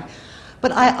so on.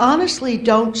 But I honestly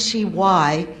don't see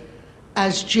why,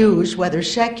 as Jews, whether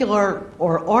secular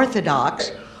or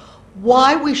Orthodox,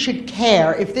 why we should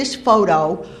care if this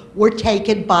photo were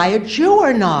taken by a Jew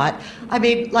or not. I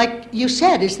mean, like you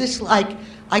said, is this like,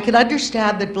 I can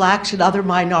understand that blacks and other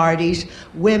minorities,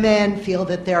 women, feel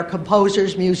that their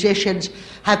composers, musicians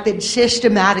have been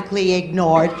systematically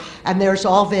ignored, and there's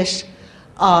all this,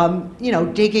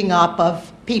 digging up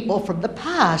of people from the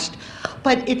past.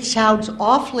 But it sounds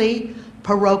awfully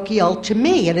parochial to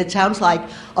me, and it sounds like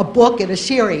a book in a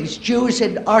series: Jews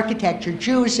in architecture,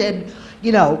 Jews in,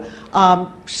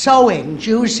 sewing,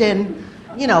 Jews in,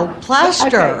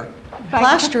 plaster. Okay.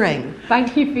 Plastering.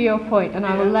 Thank you for your point, and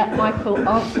I will let Michael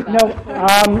answer that.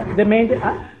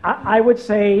 No, I would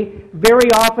say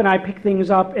very often I pick things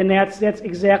up, and that's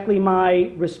exactly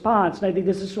my response. And I think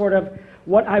this is sort of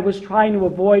what I was trying to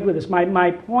avoid with this.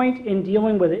 My point in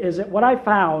dealing with it is that what I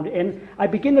found, and I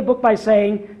begin the book by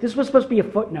saying this was supposed to be a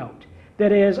footnote.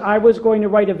 That is, I was going to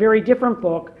write a very different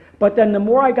book, but then the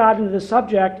more I got into the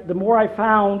subject, the more I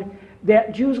found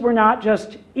that Jews were not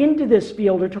just into this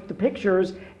field or took the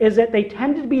pictures, is that they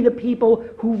tended to be the people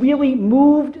who really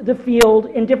moved the field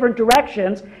in different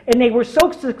directions, and they were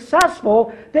so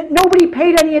successful that nobody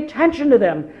paid any attention to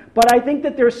them. But I think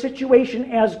that their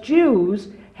situation as Jews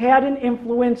had an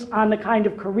influence on the kind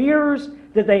of careers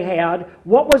that they had,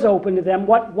 what was open to them,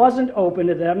 what wasn't open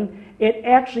to them. It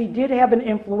actually did have an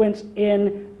influence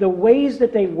in the ways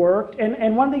that they worked.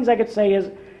 And one of the things I could say is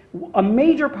a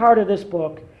major part of this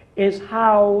book is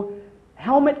how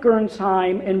Helmut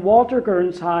Gernsheim and Walter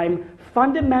Gernsheim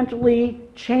fundamentally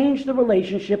changed the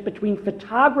relationship between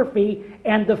photography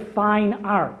and the fine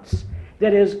arts.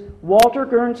 That is, Walter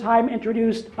Gernsheim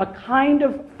introduced a kind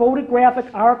of photographic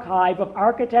archive of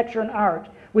architecture and art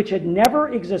which had never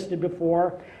existed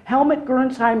before. Helmut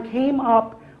Gernsheim came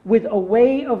up with a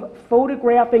way of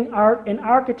photographing art and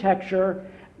architecture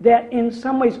that in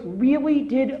some ways really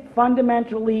did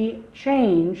fundamentally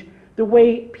change the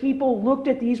way people looked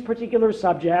at these particular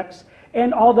subjects.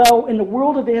 And although in the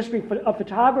world of the history of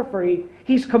photography,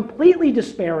 he's completely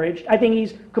disparaged, I think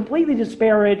he's completely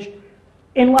disparaged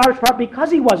in large part because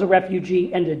he was a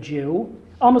refugee and a Jew.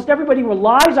 Almost everybody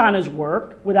relies on his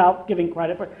work without giving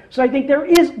credit for it. So I think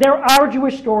there are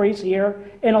Jewish stories here,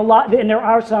 and there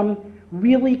are some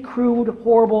really crude,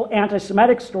 horrible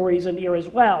anti-Semitic stories in here as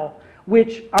well,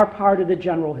 which are part of the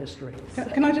general history.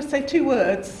 Can I just say 2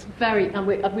 words? And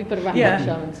we've got to wrap up,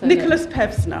 Sharman. So Nicholas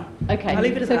Pevsner. Okay. I'll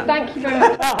leave it at that. Thank you very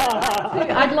much.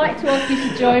 I'd like to ask you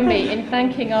to join me in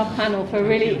thanking our panel for a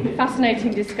really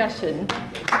fascinating discussion.